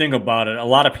close. If you think about it, a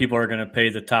lot of people are going to pay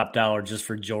the top dollar just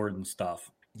for Jordan stuff.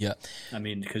 Yeah. I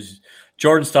mean, because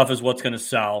Jordan stuff is what's going to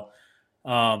sell.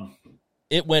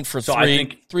 It went for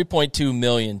 $3.2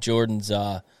 million, Jordan's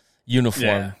uniform.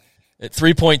 Yeah. At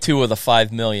 3.2 of the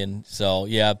 $5 million. So,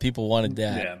 yeah, people wanted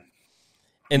that. Yeah.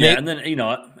 And and then,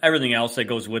 everything else that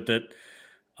goes with it.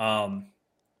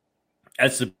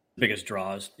 That's the biggest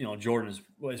draws. Jordan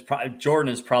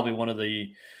is probably one of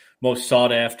the most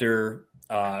sought after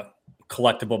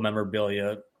collectible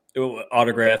memorabilia,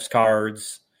 autographs,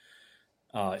 cards,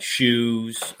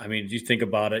 shoes. I mean, if you think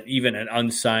about it, even an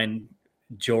unsigned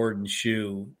Jordan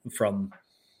shoe from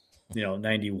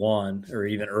 91 or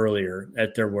even earlier,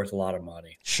 they're worth a lot of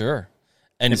money. Sure.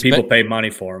 And people pay money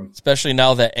for them. Especially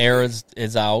now that Air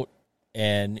is out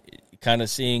and kind of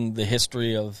seeing the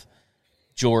history of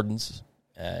Jordans.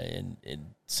 And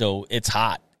so it's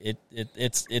hot.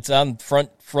 It's on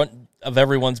front of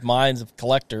everyone's minds of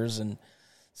collectors. And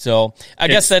so I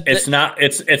guess that it's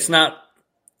not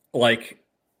like,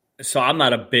 so I'm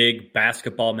not a big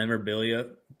basketball memorabilia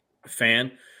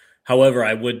fan. However,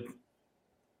 I would,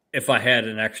 if I had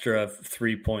an extra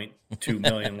 3.2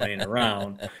 million laying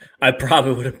around, I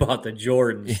probably would have bought the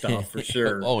Jordan stuff for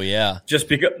sure. Oh yeah. Just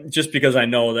because I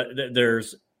know that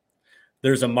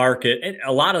there's a market, and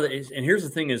a lot of it, and here's the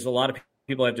thing is a lot of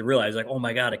people have to realize, like, oh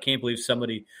my God, I think it's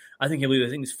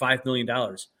 $5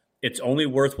 million. It's only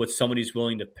worth what somebody's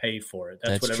willing to pay for it.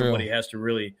 That's what everybody has to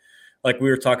really, like we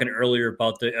were talking earlier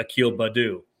about the Akil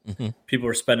Badoo. Mm-hmm. People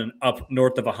are spending up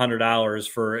north of $100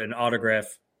 for an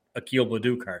autograph Akil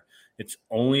Badoo card. It's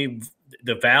only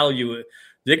the value.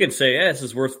 They can say, this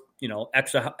is worth,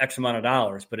 X amount of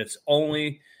dollars, but it's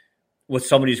only what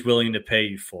somebody's willing to pay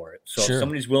you for it. So sure. If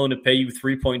somebody's willing to pay you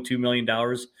 $3.2 million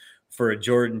for a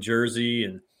Jordan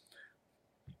jersey,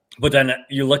 but then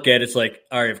you look at it, it's like,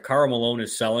 all right, if Karl Malone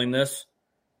is selling this,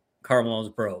 Karl Malone's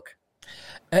broke.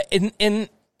 And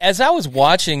as I was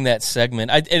watching that segment,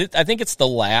 I think it's the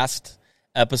last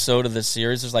episode of the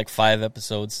series. There's like 5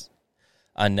 episodes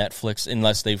on Netflix,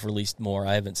 unless they've released more.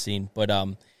 I haven't seen. But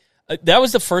that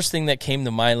was the first thing that came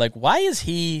to mind. Like, why is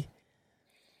he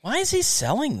why is he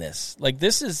selling this? Like,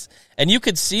 this is, and you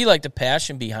could see like the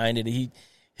passion behind it.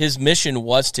 His mission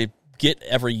was to get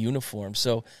every uniform.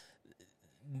 So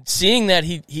seeing that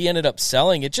he ended up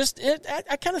selling it,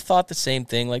 I kind of thought the same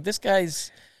thing. Like, this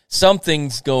guy's,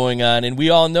 something's going on, and we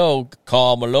all know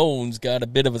Karl Malone's got a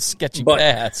bit of a sketchy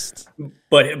past.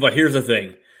 But here's the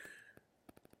thing.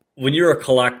 When you're a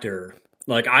collector,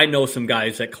 like, I know some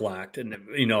guys that collect, and,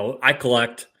 you know, I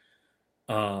collect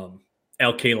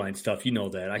LK line stuff. You know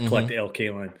that. I collect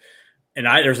LK line. And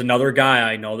there's another guy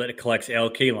I know that collects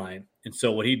LK line. And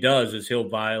so what he does is he'll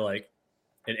buy like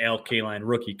an LK line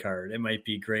rookie card. It might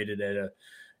be graded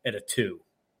at a 2.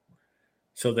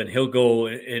 So then he'll go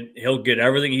and he'll get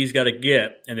everything he's got to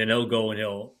get, and then he'll go and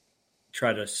he'll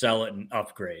try to sell it and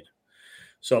upgrade.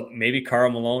 So maybe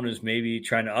Karl Malone is maybe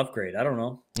trying to upgrade. I don't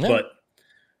know. Yeah.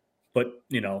 But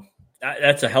you know,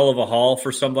 that's a hell of a haul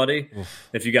for somebody. Oof.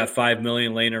 If you got $5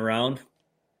 million laying around.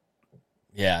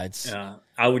 Yeah, it's.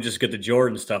 I would just get the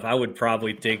Jordan stuff. I would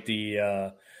probably take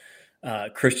the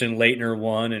Christian Laettner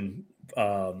one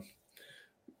and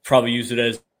probably use it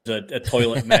as a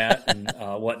toilet mat and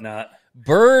whatnot.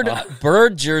 Bird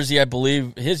jersey, I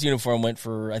believe his uniform went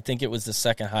for, I think it was the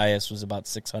second highest, was about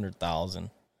 $600,000.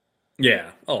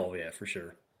 Yeah. Oh, yeah, for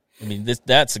sure. I mean,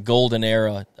 that's a golden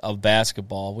era of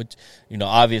basketball, which, you know,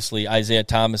 obviously Isaiah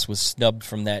Thomas was snubbed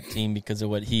from that team because of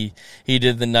what he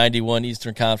did the 91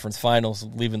 Eastern Conference Finals,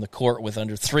 leaving the court with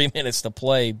under 3 minutes to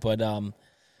play. But,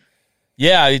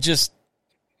 yeah, it just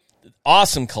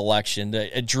awesome collection,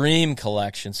 a dream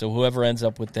collection. So whoever ends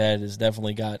up with that has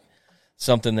definitely got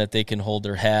something that they can hold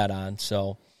their hat on.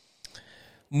 So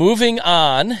moving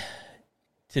on,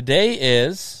 today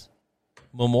is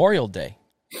Memorial Day.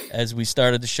 As we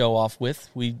started the show off with,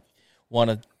 we want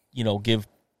to, you know, give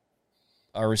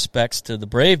our respects to the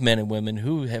brave men and women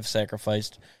who have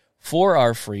sacrificed for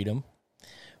our freedom,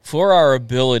 for our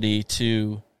ability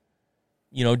to,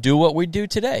 you know, do what we do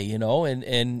today, you know,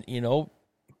 and you know.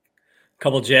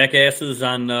 Couple jackasses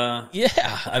on.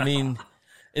 Yeah, I mean,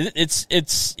 it's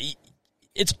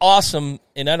awesome,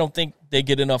 and I don't think they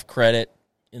get enough credit,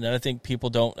 and I think people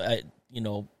don't, you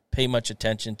know, pay much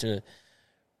attention to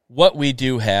what we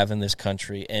do have in this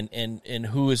country and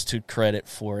who is to credit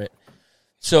for it.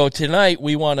 So tonight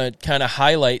we want to kind of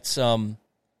highlight some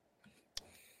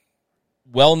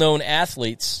well-known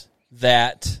athletes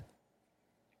that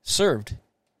served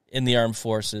in the armed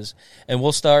forces. And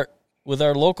we'll start with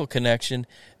our local connection.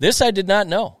 This I did not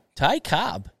know. Ty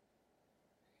Cobb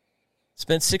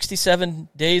spent 67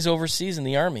 days overseas in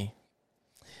the Army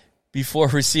before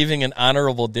receiving an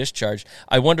honorable discharge.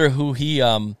 I wonder who he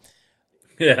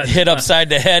hit upside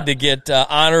the head to get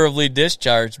honorably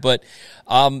discharged, but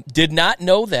did not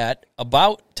know that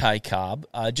about Ty Cobb.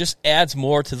 Just adds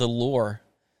more to the lore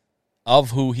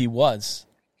of who he was.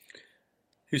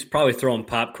 He was probably throwing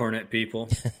popcorn at people.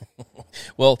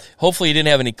 Well, hopefully he didn't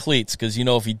have any cleats, because, you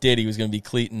know, if he did, he was going to be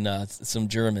cleating some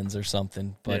Germans or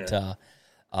something. But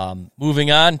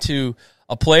moving on to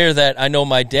a player that I know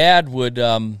my dad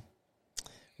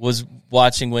was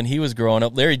watching when he was growing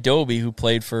up, Larry Doby, who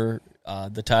played for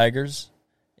the Tigers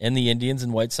and the Indians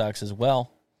and White Sox as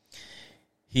well.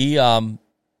 He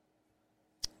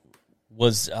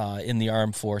was in the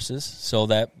armed forces, so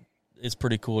that is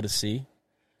pretty cool to see.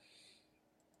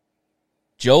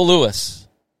 Joe Louis,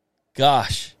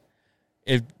 gosh,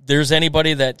 if there's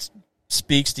anybody that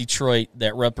speaks Detroit,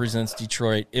 that represents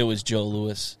Detroit, it was Joe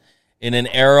Louis. In an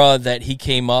era that he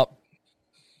came up,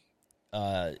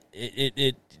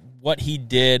 what he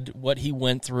did, what he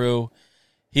went through,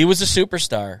 he was a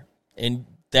superstar, and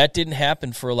that didn't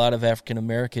happen for a lot of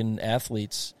African-American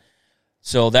athletes.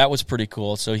 So that was pretty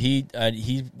cool. So he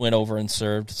went over and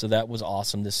served, so that was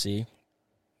awesome to see.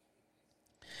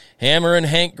 Hammer and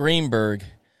Hank Greenberg,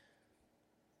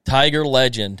 Tiger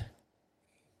legend.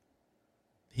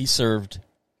 He served.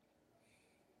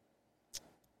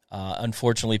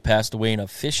 Unfortunately passed away in a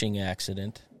fishing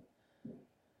accident.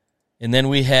 And then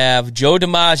we have Joe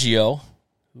DiMaggio,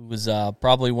 who was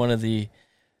probably one of the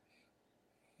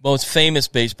most famous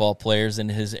baseball players in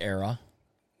his era.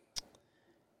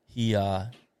 He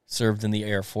served in the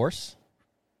Air Force.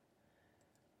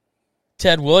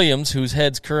 Ted Williams, whose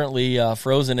head's currently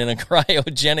frozen in a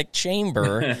cryogenic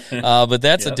chamber, but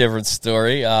that's a different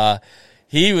story.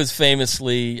 He was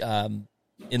famously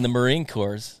in the Marine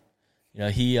Corps. You know,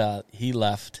 he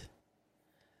left.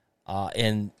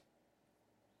 And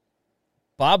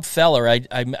Bob Feller,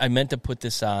 I meant to put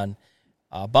this on.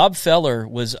 Bob Feller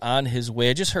was on his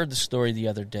way. I just heard the story the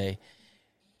other day.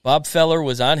 Bob Feller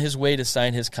was on his way to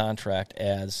sign his contract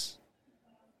as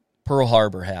Pearl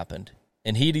Harbor happened.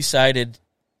 And he decided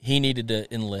he needed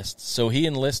to enlist. So he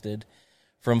enlisted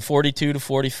from 42 to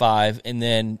 45, and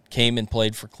then came and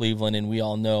played for Cleveland, and we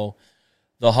all know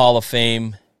the Hall of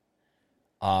Fame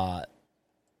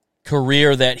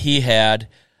career that he had.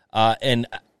 And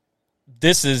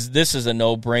this is a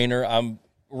no-brainer. I'm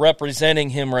representing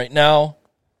him right now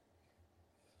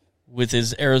with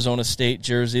his Arizona State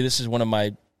jersey. This is one of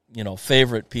my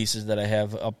favorite pieces that I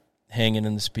have up hanging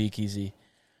in the speakeasy.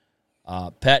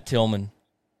 Pat Tillman,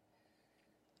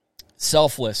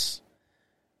 selfless.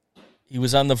 He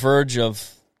was on the verge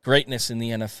of greatness in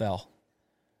the NFL,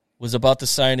 was about to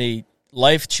sign a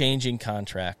life-changing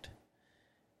contract,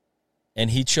 and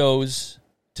he chose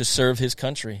to serve his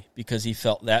country because he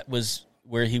felt that was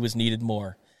where he was needed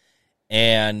more.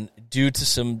 And due to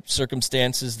some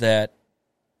circumstances that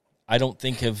I don't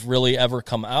think have really ever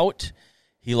come out,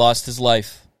 he lost his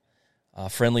life,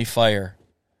 friendly fire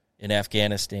in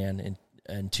Afghanistan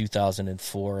in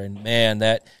 2004. And man,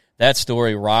 that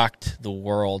story rocked the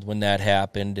world when that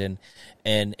happened. And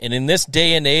in this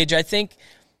day and age, I think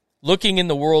looking in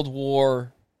the World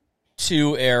War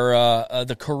II era,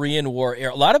 the Korean War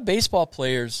era, a lot of baseball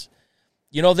players,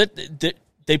 that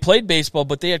they played baseball,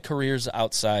 but they had careers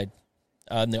outside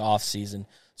in the off season.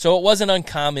 So it wasn't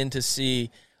uncommon to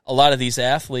see a lot of these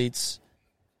athletes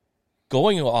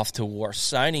going off to war,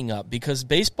 signing up, because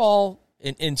baseball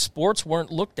and sports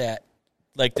weren't looked at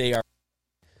like they are.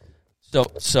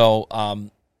 But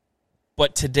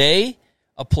today,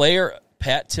 a player,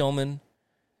 Pat Tillman,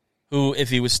 who, if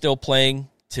he was still playing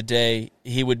today,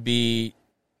 he would be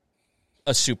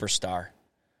a superstar.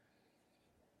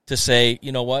 To say,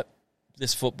 you know what,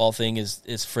 this football thing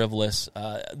is frivolous.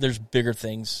 There's bigger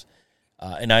things,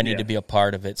 and I need to be a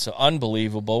part of it. So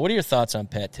unbelievable. What are your thoughts on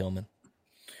Pat Tillman?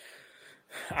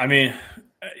 I mean,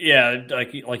 yeah,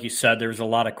 like you said, there's a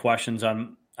lot of questions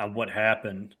on what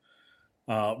happened,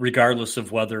 regardless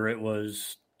of whether it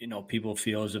was, people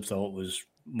feel as if though it was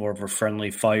more of a friendly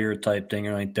fire type thing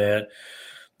or like that.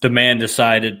 The man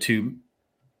decided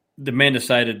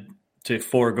to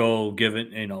forego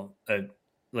giving,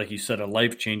 like you said, a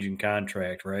life-changing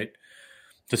contract, right,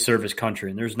 to serve his country.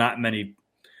 And there's not many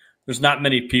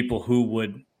people who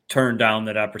would turn down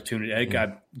that opportunity.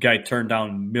 That guy turned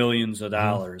down millions of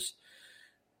dollars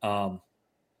to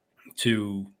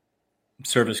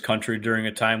serve his country during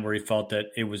a time where he felt that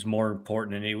it was more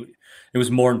important, and it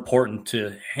was more important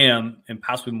to him and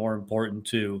possibly more important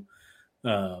to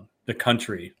the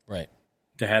country, right,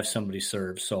 to have somebody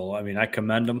serve. So, I mean, I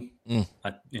commend him.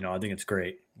 I think it's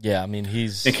great. Yeah, I mean,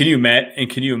 he's. And can you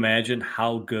imagine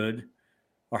how good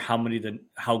or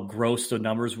how gross the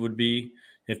numbers would be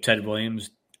if Ted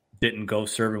Williams didn't go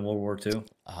serve in World War II?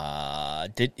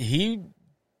 Did he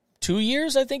 2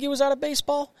 years? I think he was out of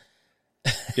baseball.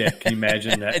 Yeah, can you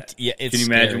imagine that? Yeah, can you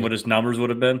imagine what his numbers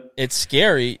would have been? It's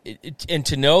scary, and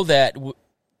to know that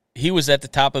he was at the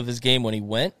top of his game when he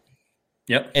went.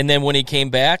 Yep. And then when he came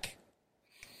back,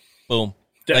 boom.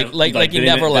 Like he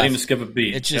never left. Didn't even skip a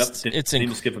beat. It's just didn't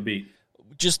even skip a beat.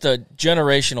 Just a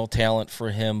generational talent for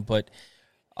him. But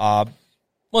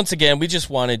once again, we just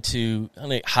wanted to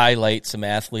highlight some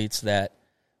athletes that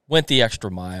went the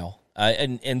extra mile.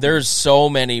 And there's so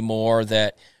many more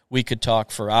that we could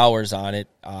talk for hours on it,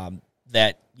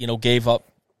 that gave up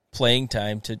playing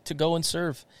time to go and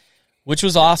serve, which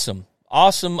was awesome.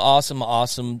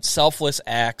 Awesome, selfless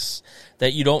acts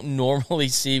that you don't normally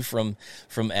see from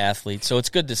athletes. So it's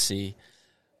good to see.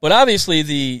 But obviously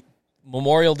the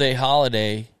Memorial Day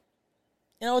holiday,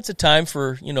 it's a time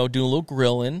for, doing a little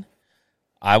grilling.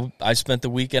 I spent the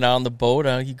weekend out on the boat.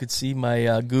 You could see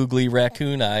my googly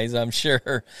raccoon eyes, I'm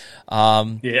sure.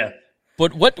 Yeah.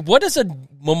 But what does a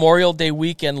Memorial Day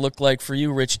weekend look like for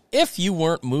you, Rich, if you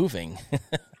weren't moving?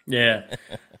 Yeah.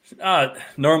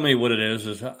 Normally what it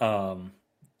is the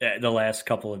last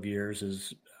couple of years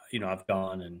is, I've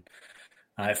gone and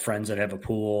I have friends that have a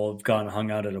pool. I've gone and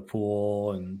hung out at a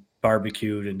pool and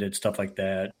barbecued and did stuff like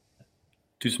that.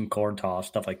 Do some corn toss,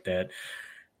 stuff like that.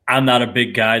 I'm not a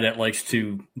big guy that likes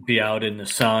to be out in the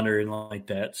sun or anything like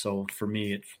that. So for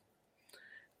me,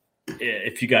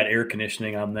 if you got air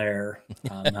conditioning, I'm there.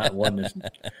 I'm not one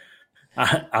that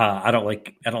I don't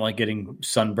like getting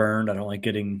sunburned. I don't like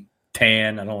getting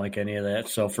tan. I don't like any of that.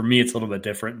 So for me, it's a little bit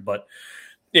different. But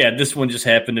yeah, this one just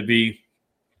happened to be,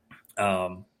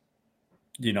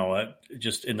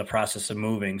 just in the process of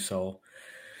moving. So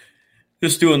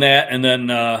just doing that, and then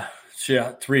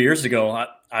 3 years ago,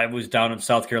 I was down in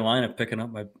South Carolina picking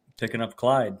up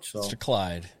Clyde. So Mr.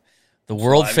 Clyde, the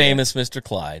world famous Mr.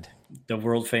 Clyde. The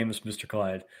world famous Mr.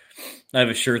 Clyde. I have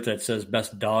a shirt that says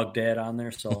 "Best Dog Dad" on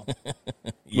there, so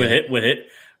yeah.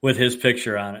 with his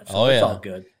picture on it. So it's all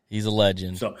good. He's a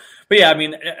legend. So, but yeah, I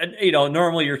mean,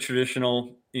 normally your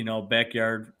traditional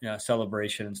backyard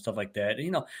celebration and stuff like that.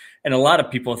 And a lot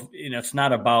of people, it's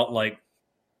not about like,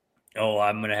 oh,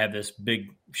 I'm going to have this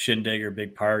big shindig or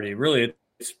big party. Really,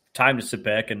 it's time to sit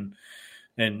back and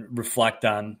reflect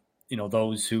on,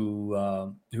 those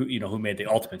who made the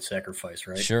ultimate sacrifice,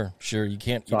 right? Sure. You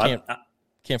can't forget that.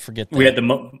 We had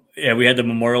the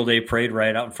Memorial Day parade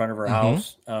right out in front of our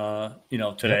house,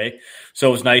 today. So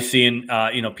it was nice seeing,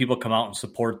 people come out and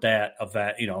support that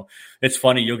event. It's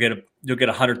funny. You'll get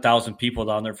 100,000 people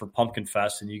down there for Pumpkin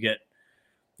Fest, and you get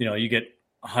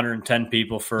 110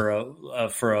 people for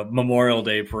a Memorial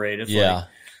Day parade. It's like,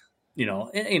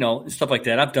 stuff like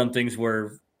that. I've done things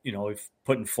where, we've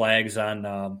putting flags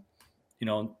on,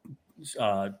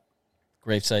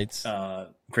 grave sites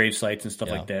and stuff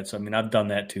like that. So, I've done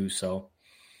that too. So,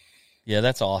 yeah,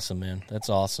 that's awesome, man. That's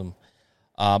awesome.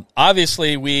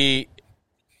 Obviously, we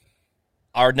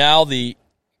are now the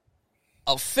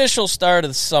official start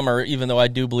of the summer, even though I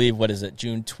do believe,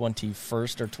 June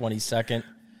 21st or 22nd?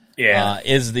 Yeah.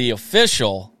 Is the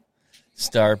official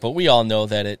start, but we all know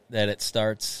that it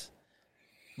starts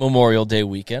Memorial Day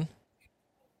weekend.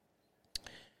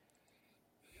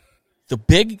 The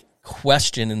big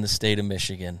question in the state of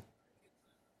Michigan,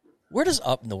 where does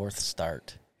up north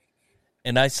start?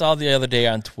 And I saw the other day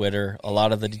on Twitter, a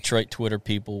lot of the Detroit Twitter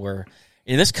people were,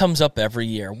 and this comes up every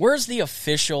year, where's the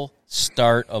official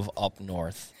start of up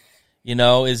north?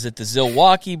 Is it the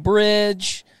Zilwaukee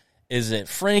Bridge? Is it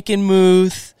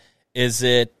Frankenmuth? Is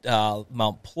it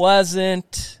Mount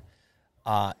Pleasant?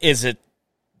 Is it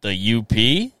the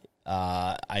UP?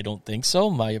 I don't think so,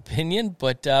 in my opinion.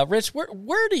 But, Rich,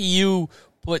 where do you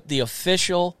put the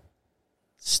official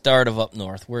start of up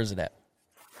north? Where is it at?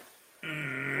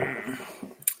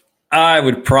 I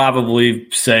would probably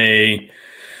say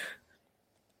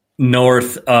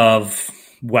north of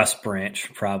West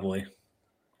Branch, probably.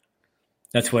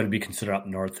 That's what would be considered up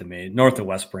north to me. North of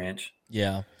West Branch.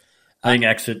 Yeah. I think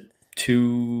exit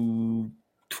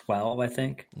 212, I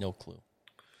think. No clue.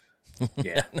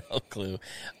 Yeah. No clue.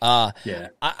 Yeah.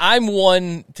 I'm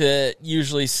one to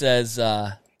usually says,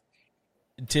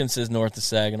 Tim says north of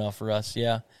Saginaw for us.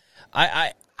 Yeah.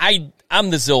 I'm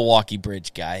the Zilwaukee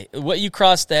Bridge guy. What you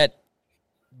cross that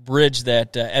bridge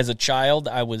that as a child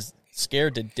I was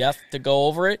scared to death to go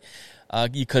over it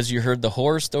because you heard the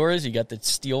horror stories. You got the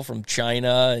steel from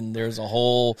China, and there's a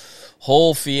whole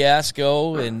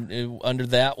fiasco and under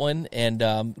that one.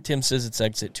 And Tim says it's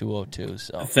exit 202.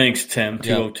 So thanks, Tim.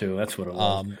 202. That's what it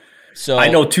was. So I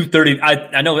know 230.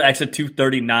 I know exit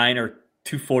 239 or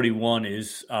 241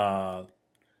 is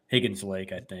Higgins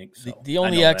Lake, I think. So the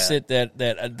only exit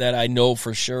that I know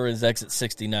for sure is exit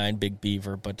 69, Big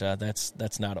Beaver, but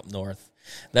that's not up north.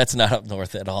 That's not up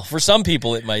north at all. For some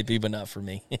people it might be, but not for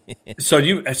me. So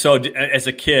as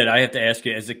a kid, I have to ask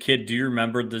you, as a kid, do you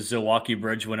remember the Zilwaukee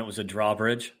Bridge when it was a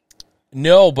drawbridge?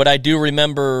 No, but I do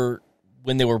remember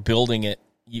when they were building it,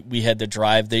 we had to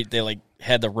drive. They like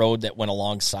had the road that went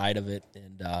alongside of it,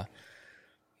 and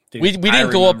we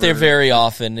didn't go up there very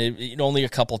often. Only a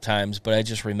couple times, but I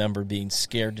just remember being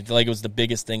scared. Like it was the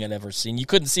biggest thing I'd ever seen. You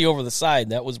couldn't see over the side.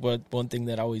 That was one thing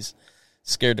that always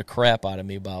scared the crap out of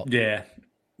me about. Yeah.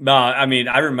 No,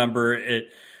 I remember it.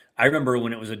 I remember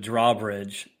when it was a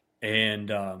drawbridge,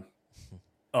 and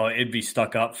it'd be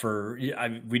stuck up for.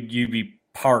 You'd be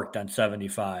parked on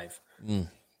 75,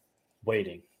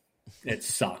 waiting. It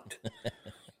sucked.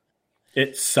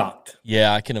 It sucked.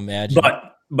 Yeah, I can imagine.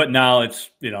 But now it's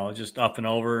just up and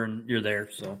over, and you're there.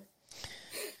 So.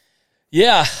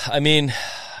 Yeah,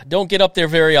 don't get up there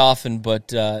very often,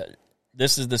 but.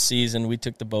 This is the season. We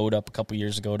took the boat up a couple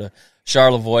years ago to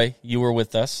Charlevoix. You were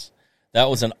with us. That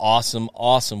was an awesome,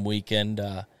 awesome weekend.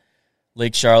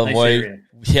 Lake Charlevoix.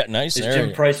 Nice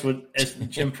area. As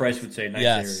Jim Price would say, nice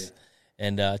area.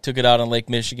 And took it out on Lake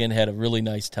Michigan. Had a really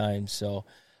nice time. So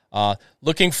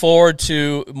looking forward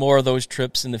to more of those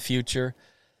trips in the future.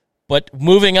 But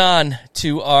moving on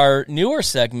to our newer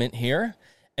segment here.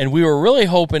 And we were really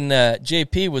hoping that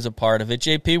JP was a part of it.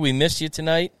 JP, we missed you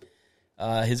tonight.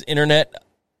 His internet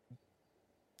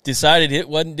decided it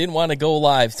didn't want to go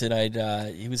live tonight.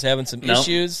 He was having some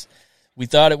issues. We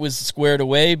thought it was squared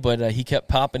away, but he kept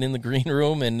popping in the green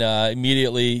room, and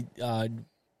immediately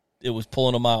it was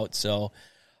pulling him out. So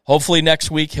hopefully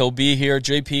next week he'll be here.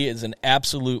 JP is an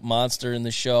absolute monster in the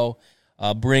show,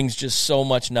 brings just so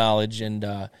much knowledge,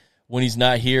 and when he's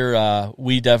not here,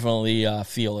 we definitely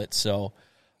feel it. So,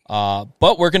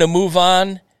 but we're going to move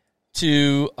on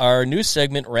to our new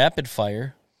segment, Rapid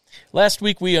Fire. Last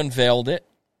week we unveiled it.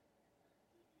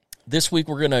 This week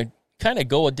we're going to kind of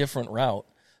go a different route.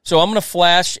 So I'm going to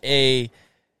flash a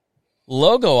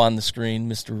logo on the screen,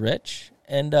 Mr. Rich,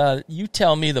 and you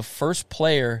tell me the first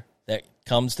player that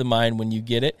comes to mind when you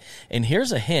get it. And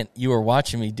here's a hint. You were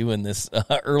watching me doing this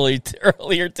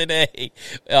earlier today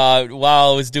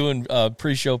while I was doing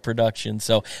pre-show production.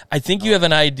 So I think you have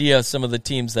an idea of some of the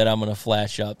teams that I'm going to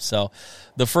flash up. So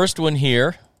the first one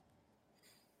here.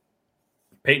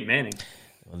 Peyton Manning.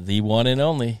 The one and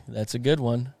only. That's a good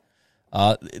one.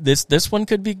 This one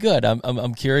could be good.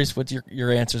 I'm curious what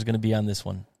your answer is going to be on this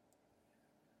one.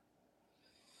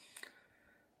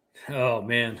 Oh,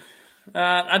 man.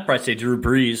 I'd probably say Drew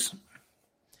Brees.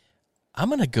 I'm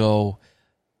going to go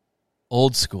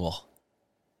old school.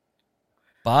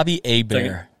 Bobby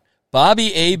Hebert. Bobby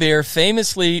Hebert,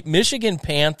 famously Michigan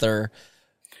Panther,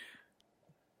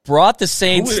 brought the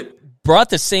Saints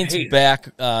back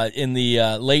in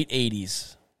the late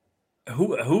 80s.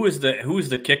 Who was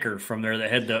the kicker from there that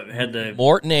had the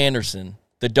Morton Anderson,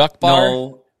 the duck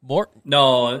bar?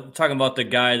 No, I'm talking about the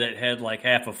guy that had like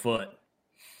half a foot.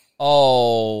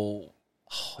 Oh,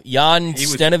 Jan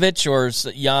Stenovich or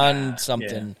Jan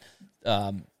something.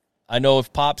 Yeah. I know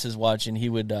if Pops is watching, he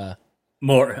would.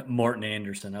 Morton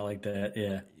Anderson, I like that.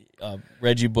 Yeah.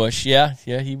 Reggie Bush, yeah,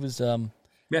 he was.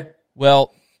 Yeah.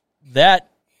 Well, that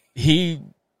he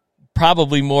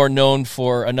probably more known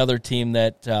for another team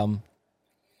that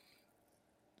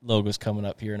logo's coming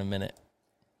up here in a minute.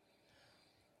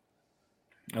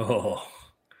 Oh,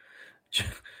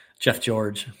 Jeff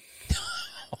George.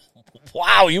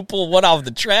 Wow, you pulled one off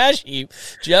the trash heap.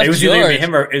 Jeff it was George.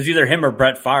 Either him or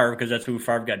Brett Favre, because that's who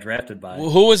Favre got drafted by.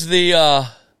 Who was the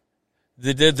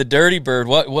dirty bird?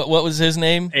 What was his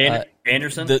name?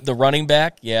 Anderson, the running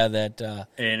back. Yeah, that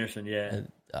Anderson. Yeah,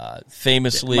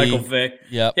 famously Michael Vick.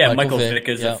 Yeah, Michael Vick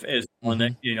is one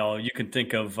that you can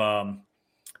think of.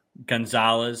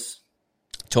 Gonzalez.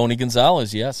 Tony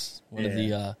Gonzalez, yes, one of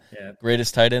the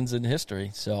greatest tight ends in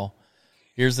history. So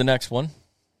here's the next one.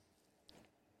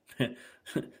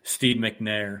 Steve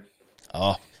McNair.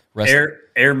 Oh, Air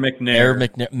McNair. Air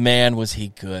McNair. Man, was he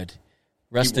good.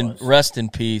 Rest in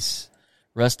peace.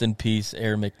 Rest in peace,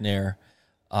 Air McNair.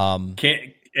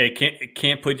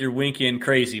 Can't put your wink in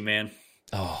crazy, man.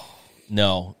 Oh,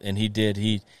 no, and he did.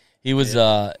 He was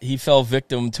he fell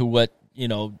victim to what,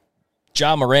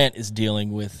 John Morant is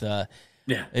dealing with.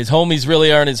 His homies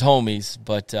really aren't his homies,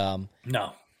 but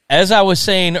no. As I was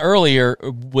saying earlier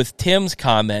with Tim's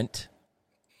comment.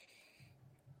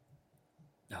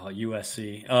 Oh,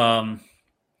 USC.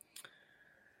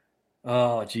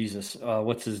 Oh, Jesus.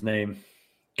 What's his name?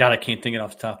 God, I can't think it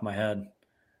off the top of my head.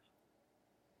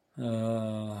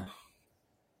 I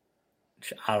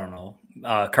don't know.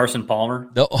 Carson Palmer.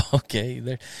 Oh, okay.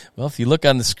 Well, if you look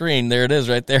on the screen, there it is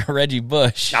right there, Reggie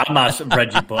Bush. I'm not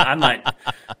Reggie Bush. I'm not.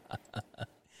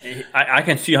 I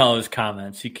can see all his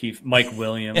comments. He keeps Mike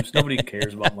Williams. Nobody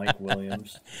cares about Mike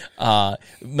Williams.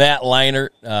 Matt Leinart.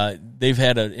 They've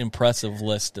had an impressive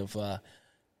list of.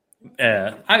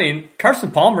 I mean,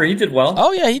 Carson Palmer, he did well.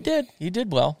 Oh yeah, he did. He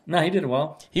did well. No, he did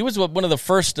well. He was one of the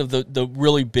first of the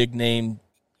really big name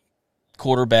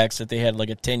quarterbacks that they had like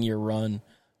a 10-year run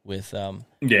with.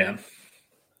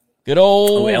 Good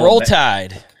old Roll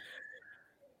Tide.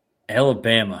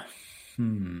 Alabama.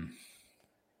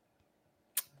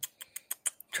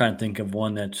 Trying to think of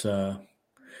one that's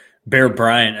Bear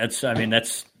Bryant.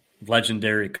 That's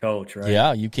legendary coach, right?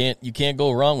 Yeah, you can't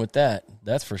go wrong with that.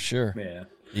 That's for sure. Yeah.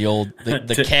 The old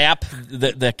the cap,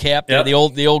 the cap, yep. the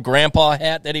old grandpa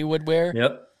hat that he would wear.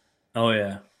 Yep. Oh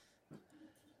yeah.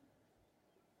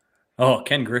 Oh,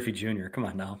 Ken Griffey Jr. Come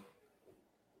on now.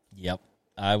 Yep.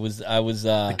 I was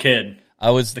the kid.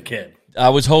 I was the kid. I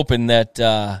was hoping that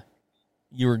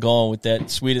you were going with that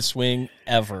sweetest swing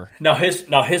ever. Now his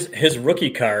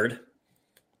rookie card,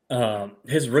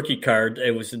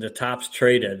 it was in the Topps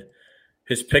traded.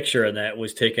 His picture in that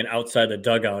was taken outside the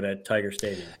dugout at Tiger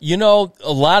Stadium.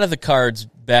 A lot of the cards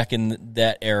back in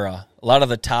that era, a lot of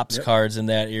the Topps cards in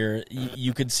that era,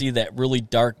 you could see that really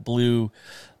dark blue.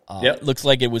 Looks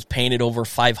like it was painted over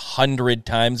 500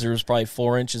 times. There was probably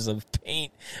 4 inches of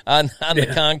paint on the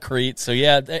concrete. So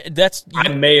that's. I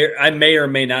may or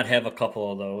may not have a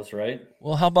couple of those. Right.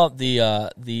 Well, how about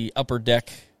the upper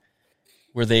deck,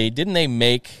 where didn't they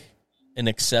make an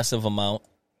excessive amount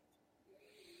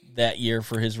that year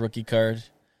for his rookie card?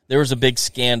 There was a big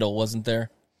scandal, wasn't there?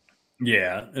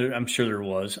 Yeah, I'm sure there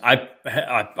was. I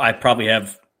probably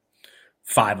have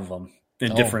 5 of them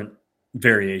in different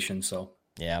variations. So.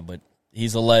 Yeah, but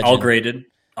he's a legend. All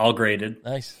graded.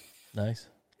 Nice.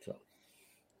 So.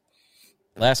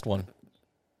 Last one.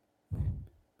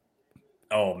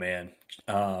 Oh man,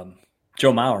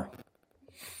 Joe Mauer.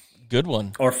 Good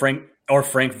one. Or Frank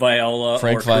Viola.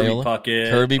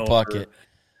 Kirby Puckett.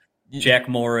 Jack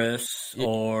Morris,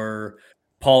 or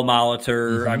Paul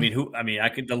Molitor.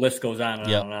 The list goes on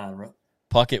and on and on.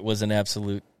 Puckett was an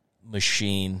absolute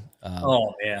machine.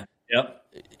 Yeah. Yep.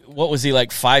 What was he,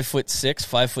 like 5'6",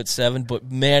 5'7"? But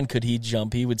man, could he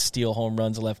jump! He would steal home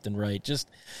runs left and right. Just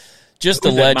a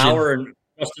legend. Maurer and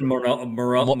Justin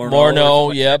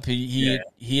Morneau. Yep.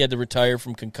 He had to retire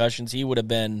from concussions. He would have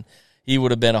been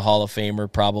a Hall of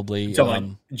Famer probably.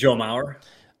 Joe Maurer.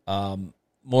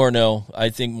 Morneau. I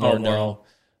think Morneau.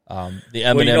 The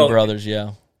Eminem brothers.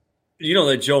 Yeah. You know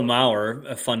that Joe Maurer,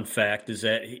 a fun fact, is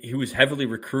that he was heavily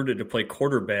recruited to play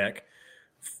quarterback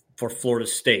for Florida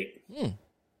State.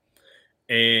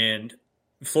 And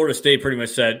Florida State pretty much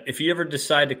said, if you ever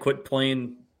decide to quit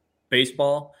playing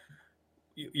baseball,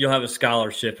 you'll have a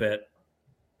scholarship at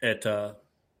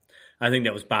I think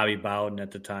that was Bobby Bowden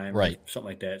at the time. Right. Something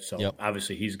like that. So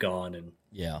obviously he's gone. And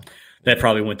yeah, that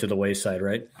probably went to the wayside,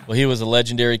 right? Well, he was a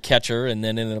legendary catcher and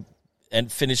then ended up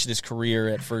and finished his career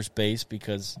at first base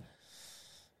because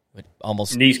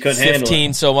almost knees couldn't handle it.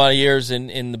 15 so many years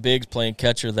in the bigs playing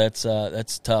catcher. That's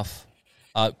tough.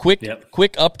 Quick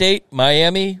update: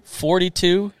 Miami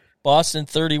 42, Boston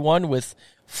 31, with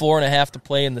 4.5 to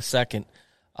play in the second.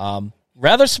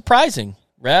 Rather surprising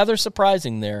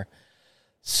there.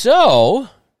 So,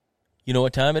 you know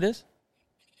what time it is?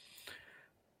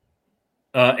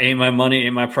 Ain't my money,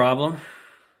 ain't my problem.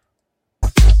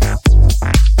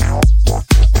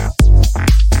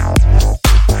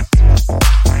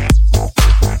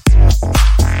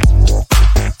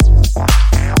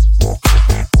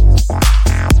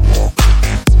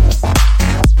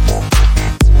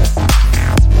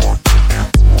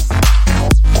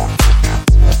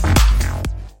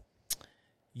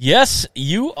 Yes,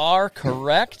 you are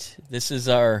correct. This is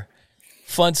our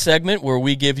fun segment where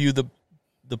we give you the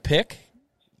pick.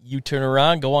 You turn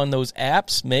around, go on those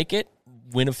apps, make it,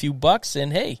 win a few bucks,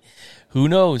 and hey, who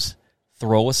knows?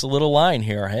 Throw us a little line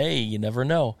here. Hey, you never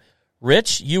know.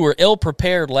 Rich, you were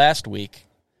ill-prepared last week.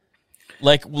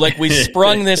 Like we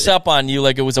sprung this up on you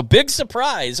like it was a big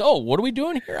surprise. Oh, what are we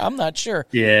doing here? I'm not sure.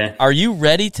 Yeah. Are you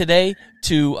ready today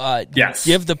to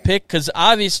give the pick? Because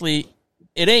obviously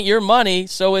it ain't your money,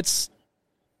 so it's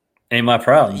ain't my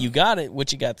problem. You got it.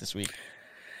 What you got this week?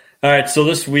 All right, so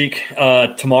this week,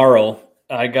 tomorrow,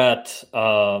 I got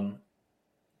the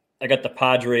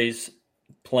Padres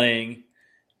playing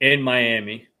in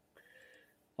Miami.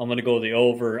 I'm going to go the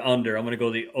over under. I'm going to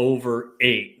go the over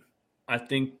 8. I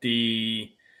think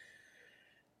the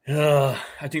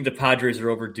Padres are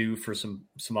overdue for some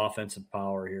offensive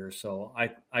power here. So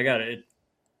I got it.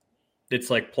 It's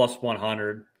like plus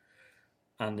 100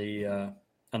 on the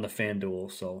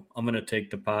FanDuel. So I'm going to take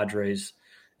the Padres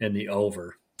and the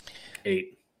over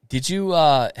 8. Did you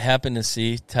happen to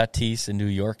see Tatis in New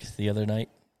York the other night?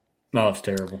 No, it's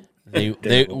terrible. They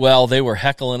were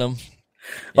heckling him.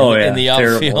 In the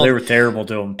terrible. outfield. They were terrible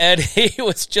to him. And he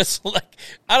was just like,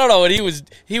 I don't know, and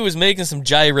he was making some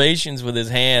gyrations with his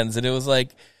hands, and it was like,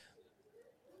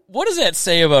 what does that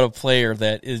say about a player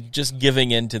that is just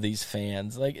giving in to these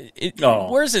fans? Like,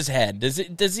 where's his head?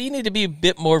 Does he need to be a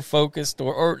bit more focused,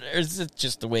 or is it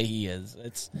just the way he is?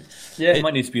 He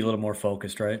might need to be a little more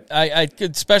focused, right? I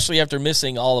could, especially after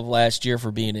missing all of last year for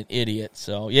being an idiot.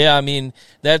 So yeah, I mean,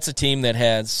 that's a team that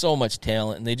has so much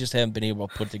talent, and they just haven't been able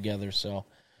to put together. So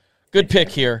good pick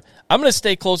here. I'm going to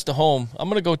stay close to home. I'm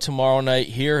going to go tomorrow night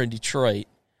here in Detroit.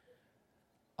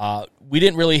 We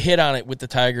didn't really hit on it with the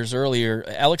Tigers earlier.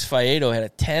 Alex Faedo had a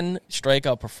 10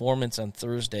 strikeout performance on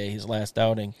Thursday, his last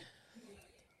outing.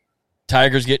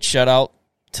 Tigers get shut out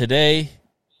today.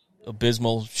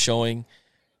 Abysmal showing.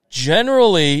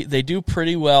 Generally, they do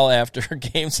pretty well after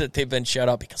games that they've been shut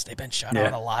out because they've been shut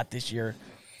out a lot this year.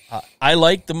 I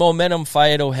like the momentum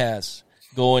Faedo has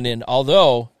going in,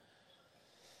 although,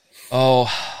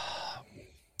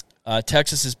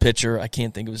 Texas's pitcher, I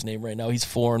can't think of his name right now. He's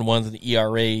 4-1 with the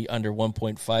ERA under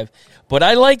 1.5. But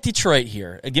I like Detroit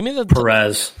here. Give me the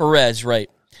Perez, right.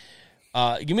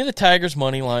 Give me the Tigers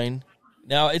money line.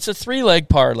 Now, it's a 3-leg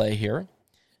parlay here.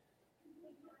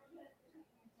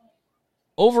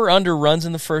 Over-under runs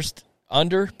in the first,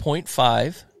 under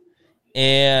 0.5.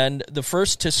 And the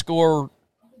first to score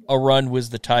a run was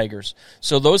the Tigers.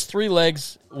 So those 3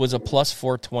 legs was a plus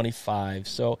 425.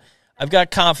 So I've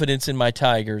got confidence in my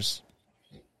Tigers,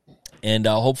 and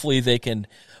hopefully they can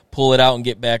pull it out and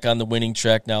get back on the winning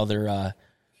track. Now they're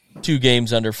 2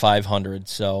 games under 500.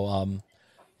 So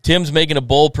Tim's making a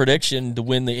bold prediction to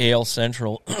win the AL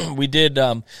Central. We did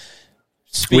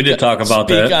speak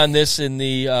on this in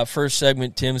the first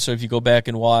segment, Tim, so if you go back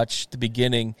and watch the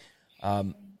beginning,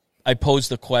 I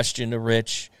posed the question to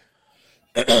Rich,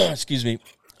 excuse me,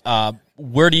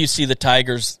 where do you see the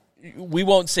Tigers we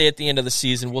won't say at the end of the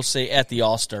season. We'll say at the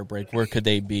All-Star break, where could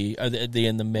they be? Are they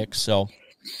in the mix? So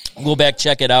go back,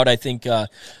 check it out. I think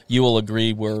you will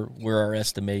agree where our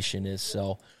estimation is.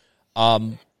 So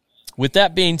with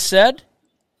that being said,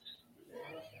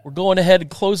 we're going ahead and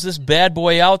close this bad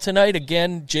boy out tonight.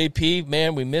 Again, JP,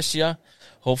 man, we miss you.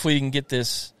 Hopefully you can get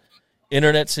this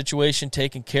internet situation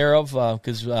taken care of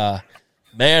because,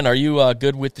 man, are you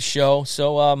good with the show?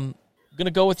 So I'm going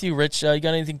to go with you, Rich. You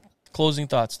got anything, closing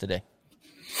thoughts today?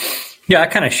 Yeah, I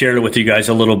kind of shared it with you guys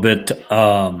a little bit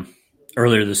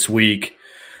earlier this week,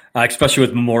 especially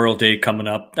with Memorial Day coming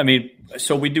up. I mean,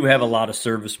 so we do have a lot of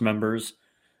service members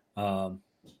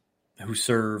who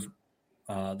serve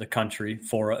the country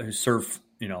who serve,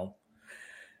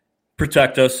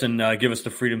 protect us and give us the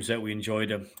freedoms that we enjoy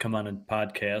to come on and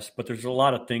podcast. But there's a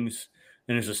lot of things,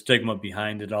 and there's a stigma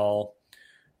behind it all.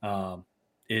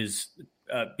 Is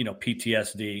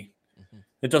PTSD. Mm-hmm.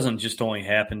 It doesn't just only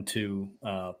happen to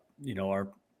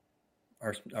our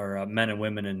men and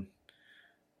women in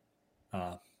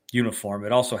uniform.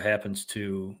 It also happens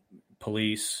to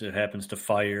police. It happens to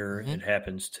fire. Mm-hmm. It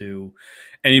happens to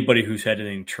anybody who's had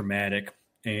anything traumatic.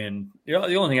 And the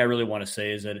only thing I really want to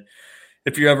say is that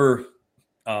if you ever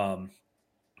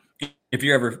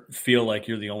feel like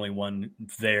you're the only one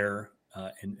there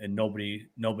and nobody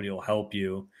will help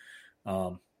you,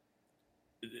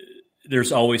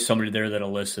 there's always somebody there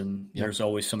that'll listen. Yep. There's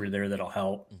always somebody there that'll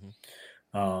help.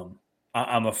 Mm-hmm.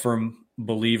 I'm a firm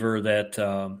believer that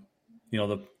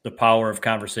the power of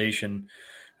conversation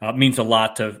means a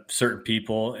lot to certain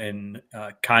people, and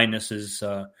kindness is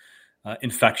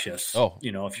infectious. Oh,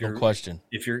 if you're, no question.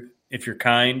 If you're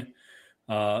kind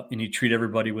and you treat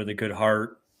everybody with a good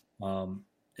heart,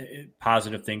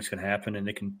 positive things can happen, and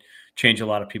it can change a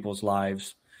lot of people's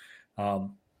lives.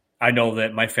 I know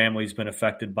that my family's been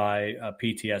affected by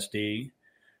PTSD,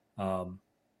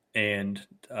 and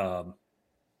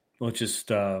let's just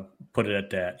put it at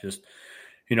that. Just,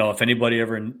 if anybody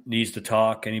ever needs to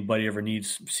talk, anybody ever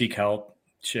seek help,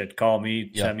 call me,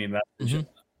 send me a message.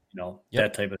 Mm-hmm.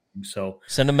 That type of thing. So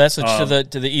send a message to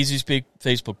the Easyspeak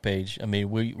Facebook page. I mean,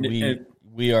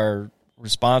 we are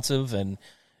responsive, and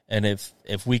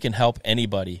if we can help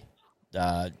anybody,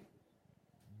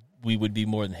 we would be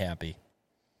more than happy.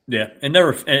 Yeah, and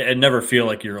never feel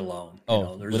like you're alone.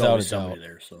 There's always somebody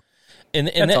there. So, and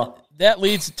that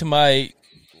leads to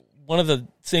one of the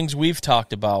things we've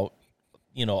talked about,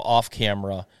 off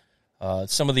camera.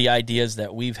 Some of the ideas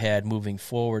that we've had moving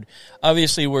forward.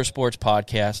 Obviously, we're a sports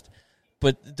podcast,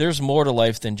 but there's more to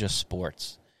life than just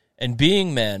sports. And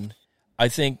being men, I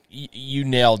think you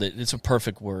nailed it. It's a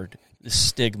perfect word. The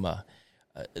stigma,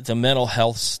 the mental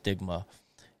health stigma.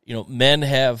 Men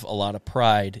have a lot of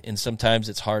pride, and sometimes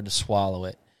it's hard to swallow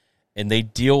it. And they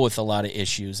deal with a lot of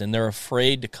issues, and they're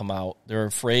afraid to come out. They're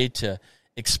afraid to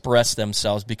express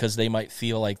themselves because they might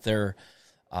feel like they're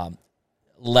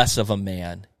less of a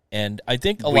man. And I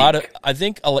think absolutely. I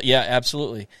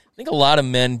think a lot of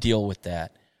men deal with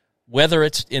that, whether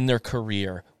it's in their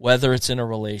career, whether it's in a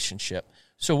relationship.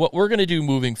 So what we're going to do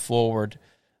moving forward,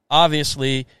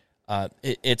 obviously,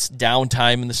 it's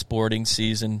downtime in the sporting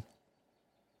season.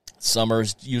 Summer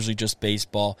is usually just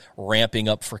baseball, ramping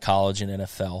up for college and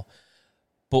NFL.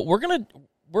 But we're gonna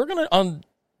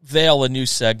unveil a new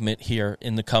segment here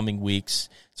in the coming weeks.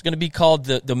 It's going to be called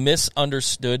the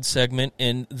Misunderstood segment,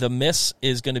 and the miss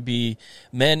is going to be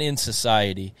men in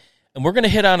society. And we're going to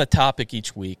hit on a topic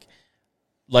each week.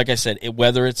 Like I said,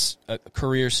 whether it's a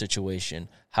career situation,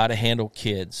 how to handle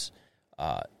kids,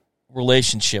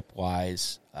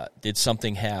 relationship-wise, did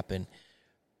something happen?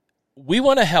 We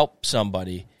want to help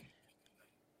somebody.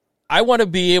 I want to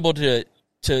be able to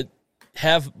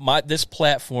have this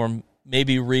platform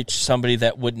maybe reach somebody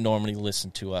that wouldn't normally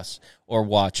listen to us or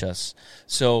watch us.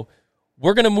 So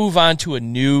we're going to move on to a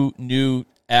new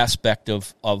aspect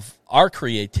of our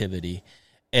creativity.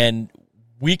 And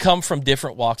we come from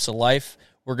different walks of life.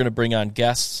 We're going to bring on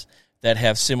guests that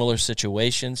have similar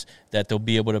situations that they'll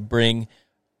be able to bring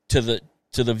to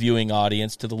the viewing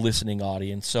audience, to the listening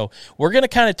audience. So we're going to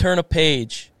kind of turn a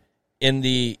page in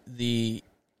the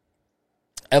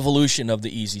evolution of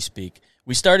the Easyspeak.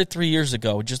 We started 3 years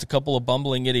ago, just a couple of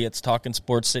bumbling idiots talking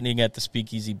sports sitting at the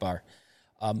Speakeasy Bar.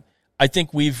 I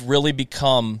think we've really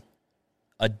become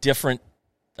a different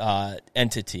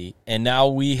entity, and now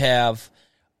we have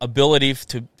ability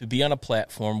to be on a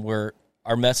platform where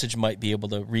our message might be able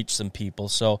to reach some people.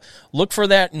 So look for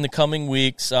that in the coming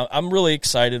weeks. I'm really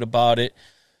excited about it.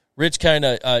 Rich kind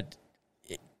of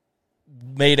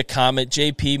made a comment.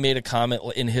 JP made a comment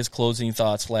in his closing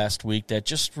thoughts last week that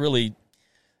just really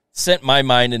sent my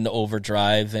mind into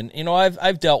overdrive. And,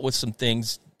 I've dealt with some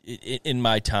things in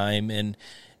my time,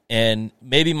 and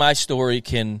maybe my story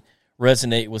can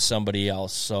resonate with somebody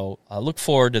else. So I look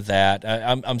forward to that.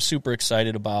 I'm super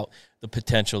excited about the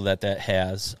potential that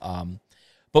has.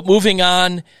 But moving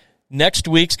on, next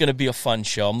week's going to be a fun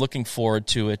show. I'm looking forward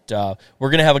to it. We're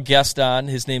going to have a guest on.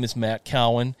 His name is Matt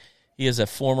Cowan. He is a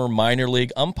former minor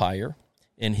league umpire,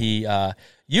 and he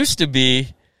used to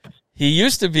be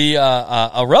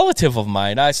a relative of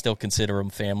mine. I still consider him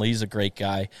family. He's a great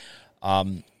guy.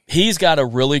 He's got a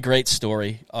really great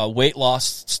story, a weight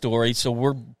loss story. So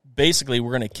we're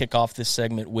going to kick off this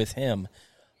segment with him.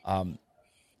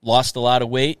 Lost a lot of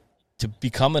weight to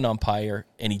become an umpire,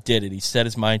 and he did it. He set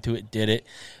his mind to it, did it.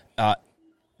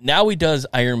 Now he does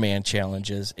Ironman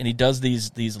challenges, and he does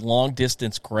these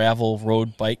long-distance gravel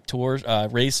road bike tours,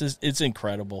 races. It's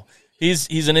incredible.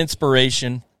 He's an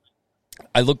inspiration.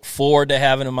 I look forward to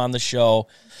having him on the show.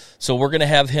 So we're going to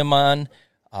have him on.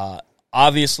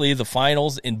 Obviously, the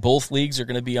finals in both leagues are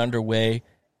going to be underway.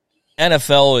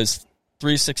 NFL is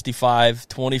 365,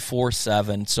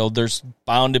 24/7. So there's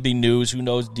bound to be news. Who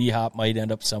knows? D-Hop might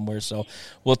end up somewhere. So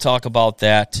we'll talk about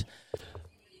that.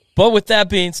 But with that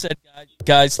being said,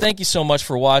 guys, thank you so much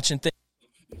for watching.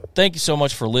 Thank you so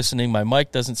much for listening. My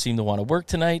mic doesn't seem to want to work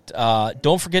tonight.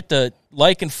 Don't forget to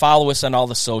like and follow us on all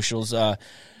the socials.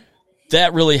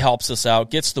 That really helps us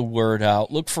out, gets the word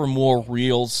out. Look for more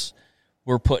reels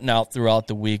we're putting out throughout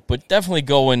the week. But definitely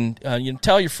go and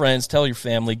tell your friends, tell your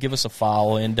family, give us a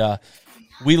follow. And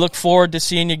we look forward to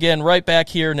seeing you again right back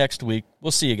here next week.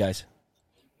 We'll see you guys.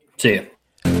 See you.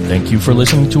 Thank you for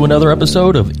listening to another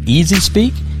episode of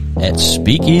Easyspeak at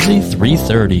Speakeasy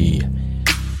 330.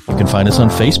 You can find us on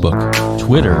Facebook,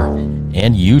 Twitter,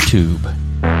 and YouTube.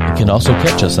 You can also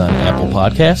catch us on Apple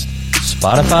Podcasts,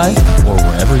 Spotify, or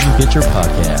wherever you get your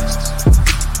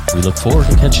podcasts. We look forward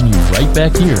to catching you right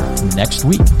back here next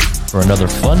week for another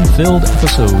fun-filled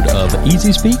episode of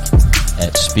Easyspeak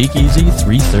at Speakeasy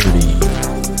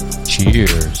 330.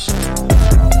 Cheers.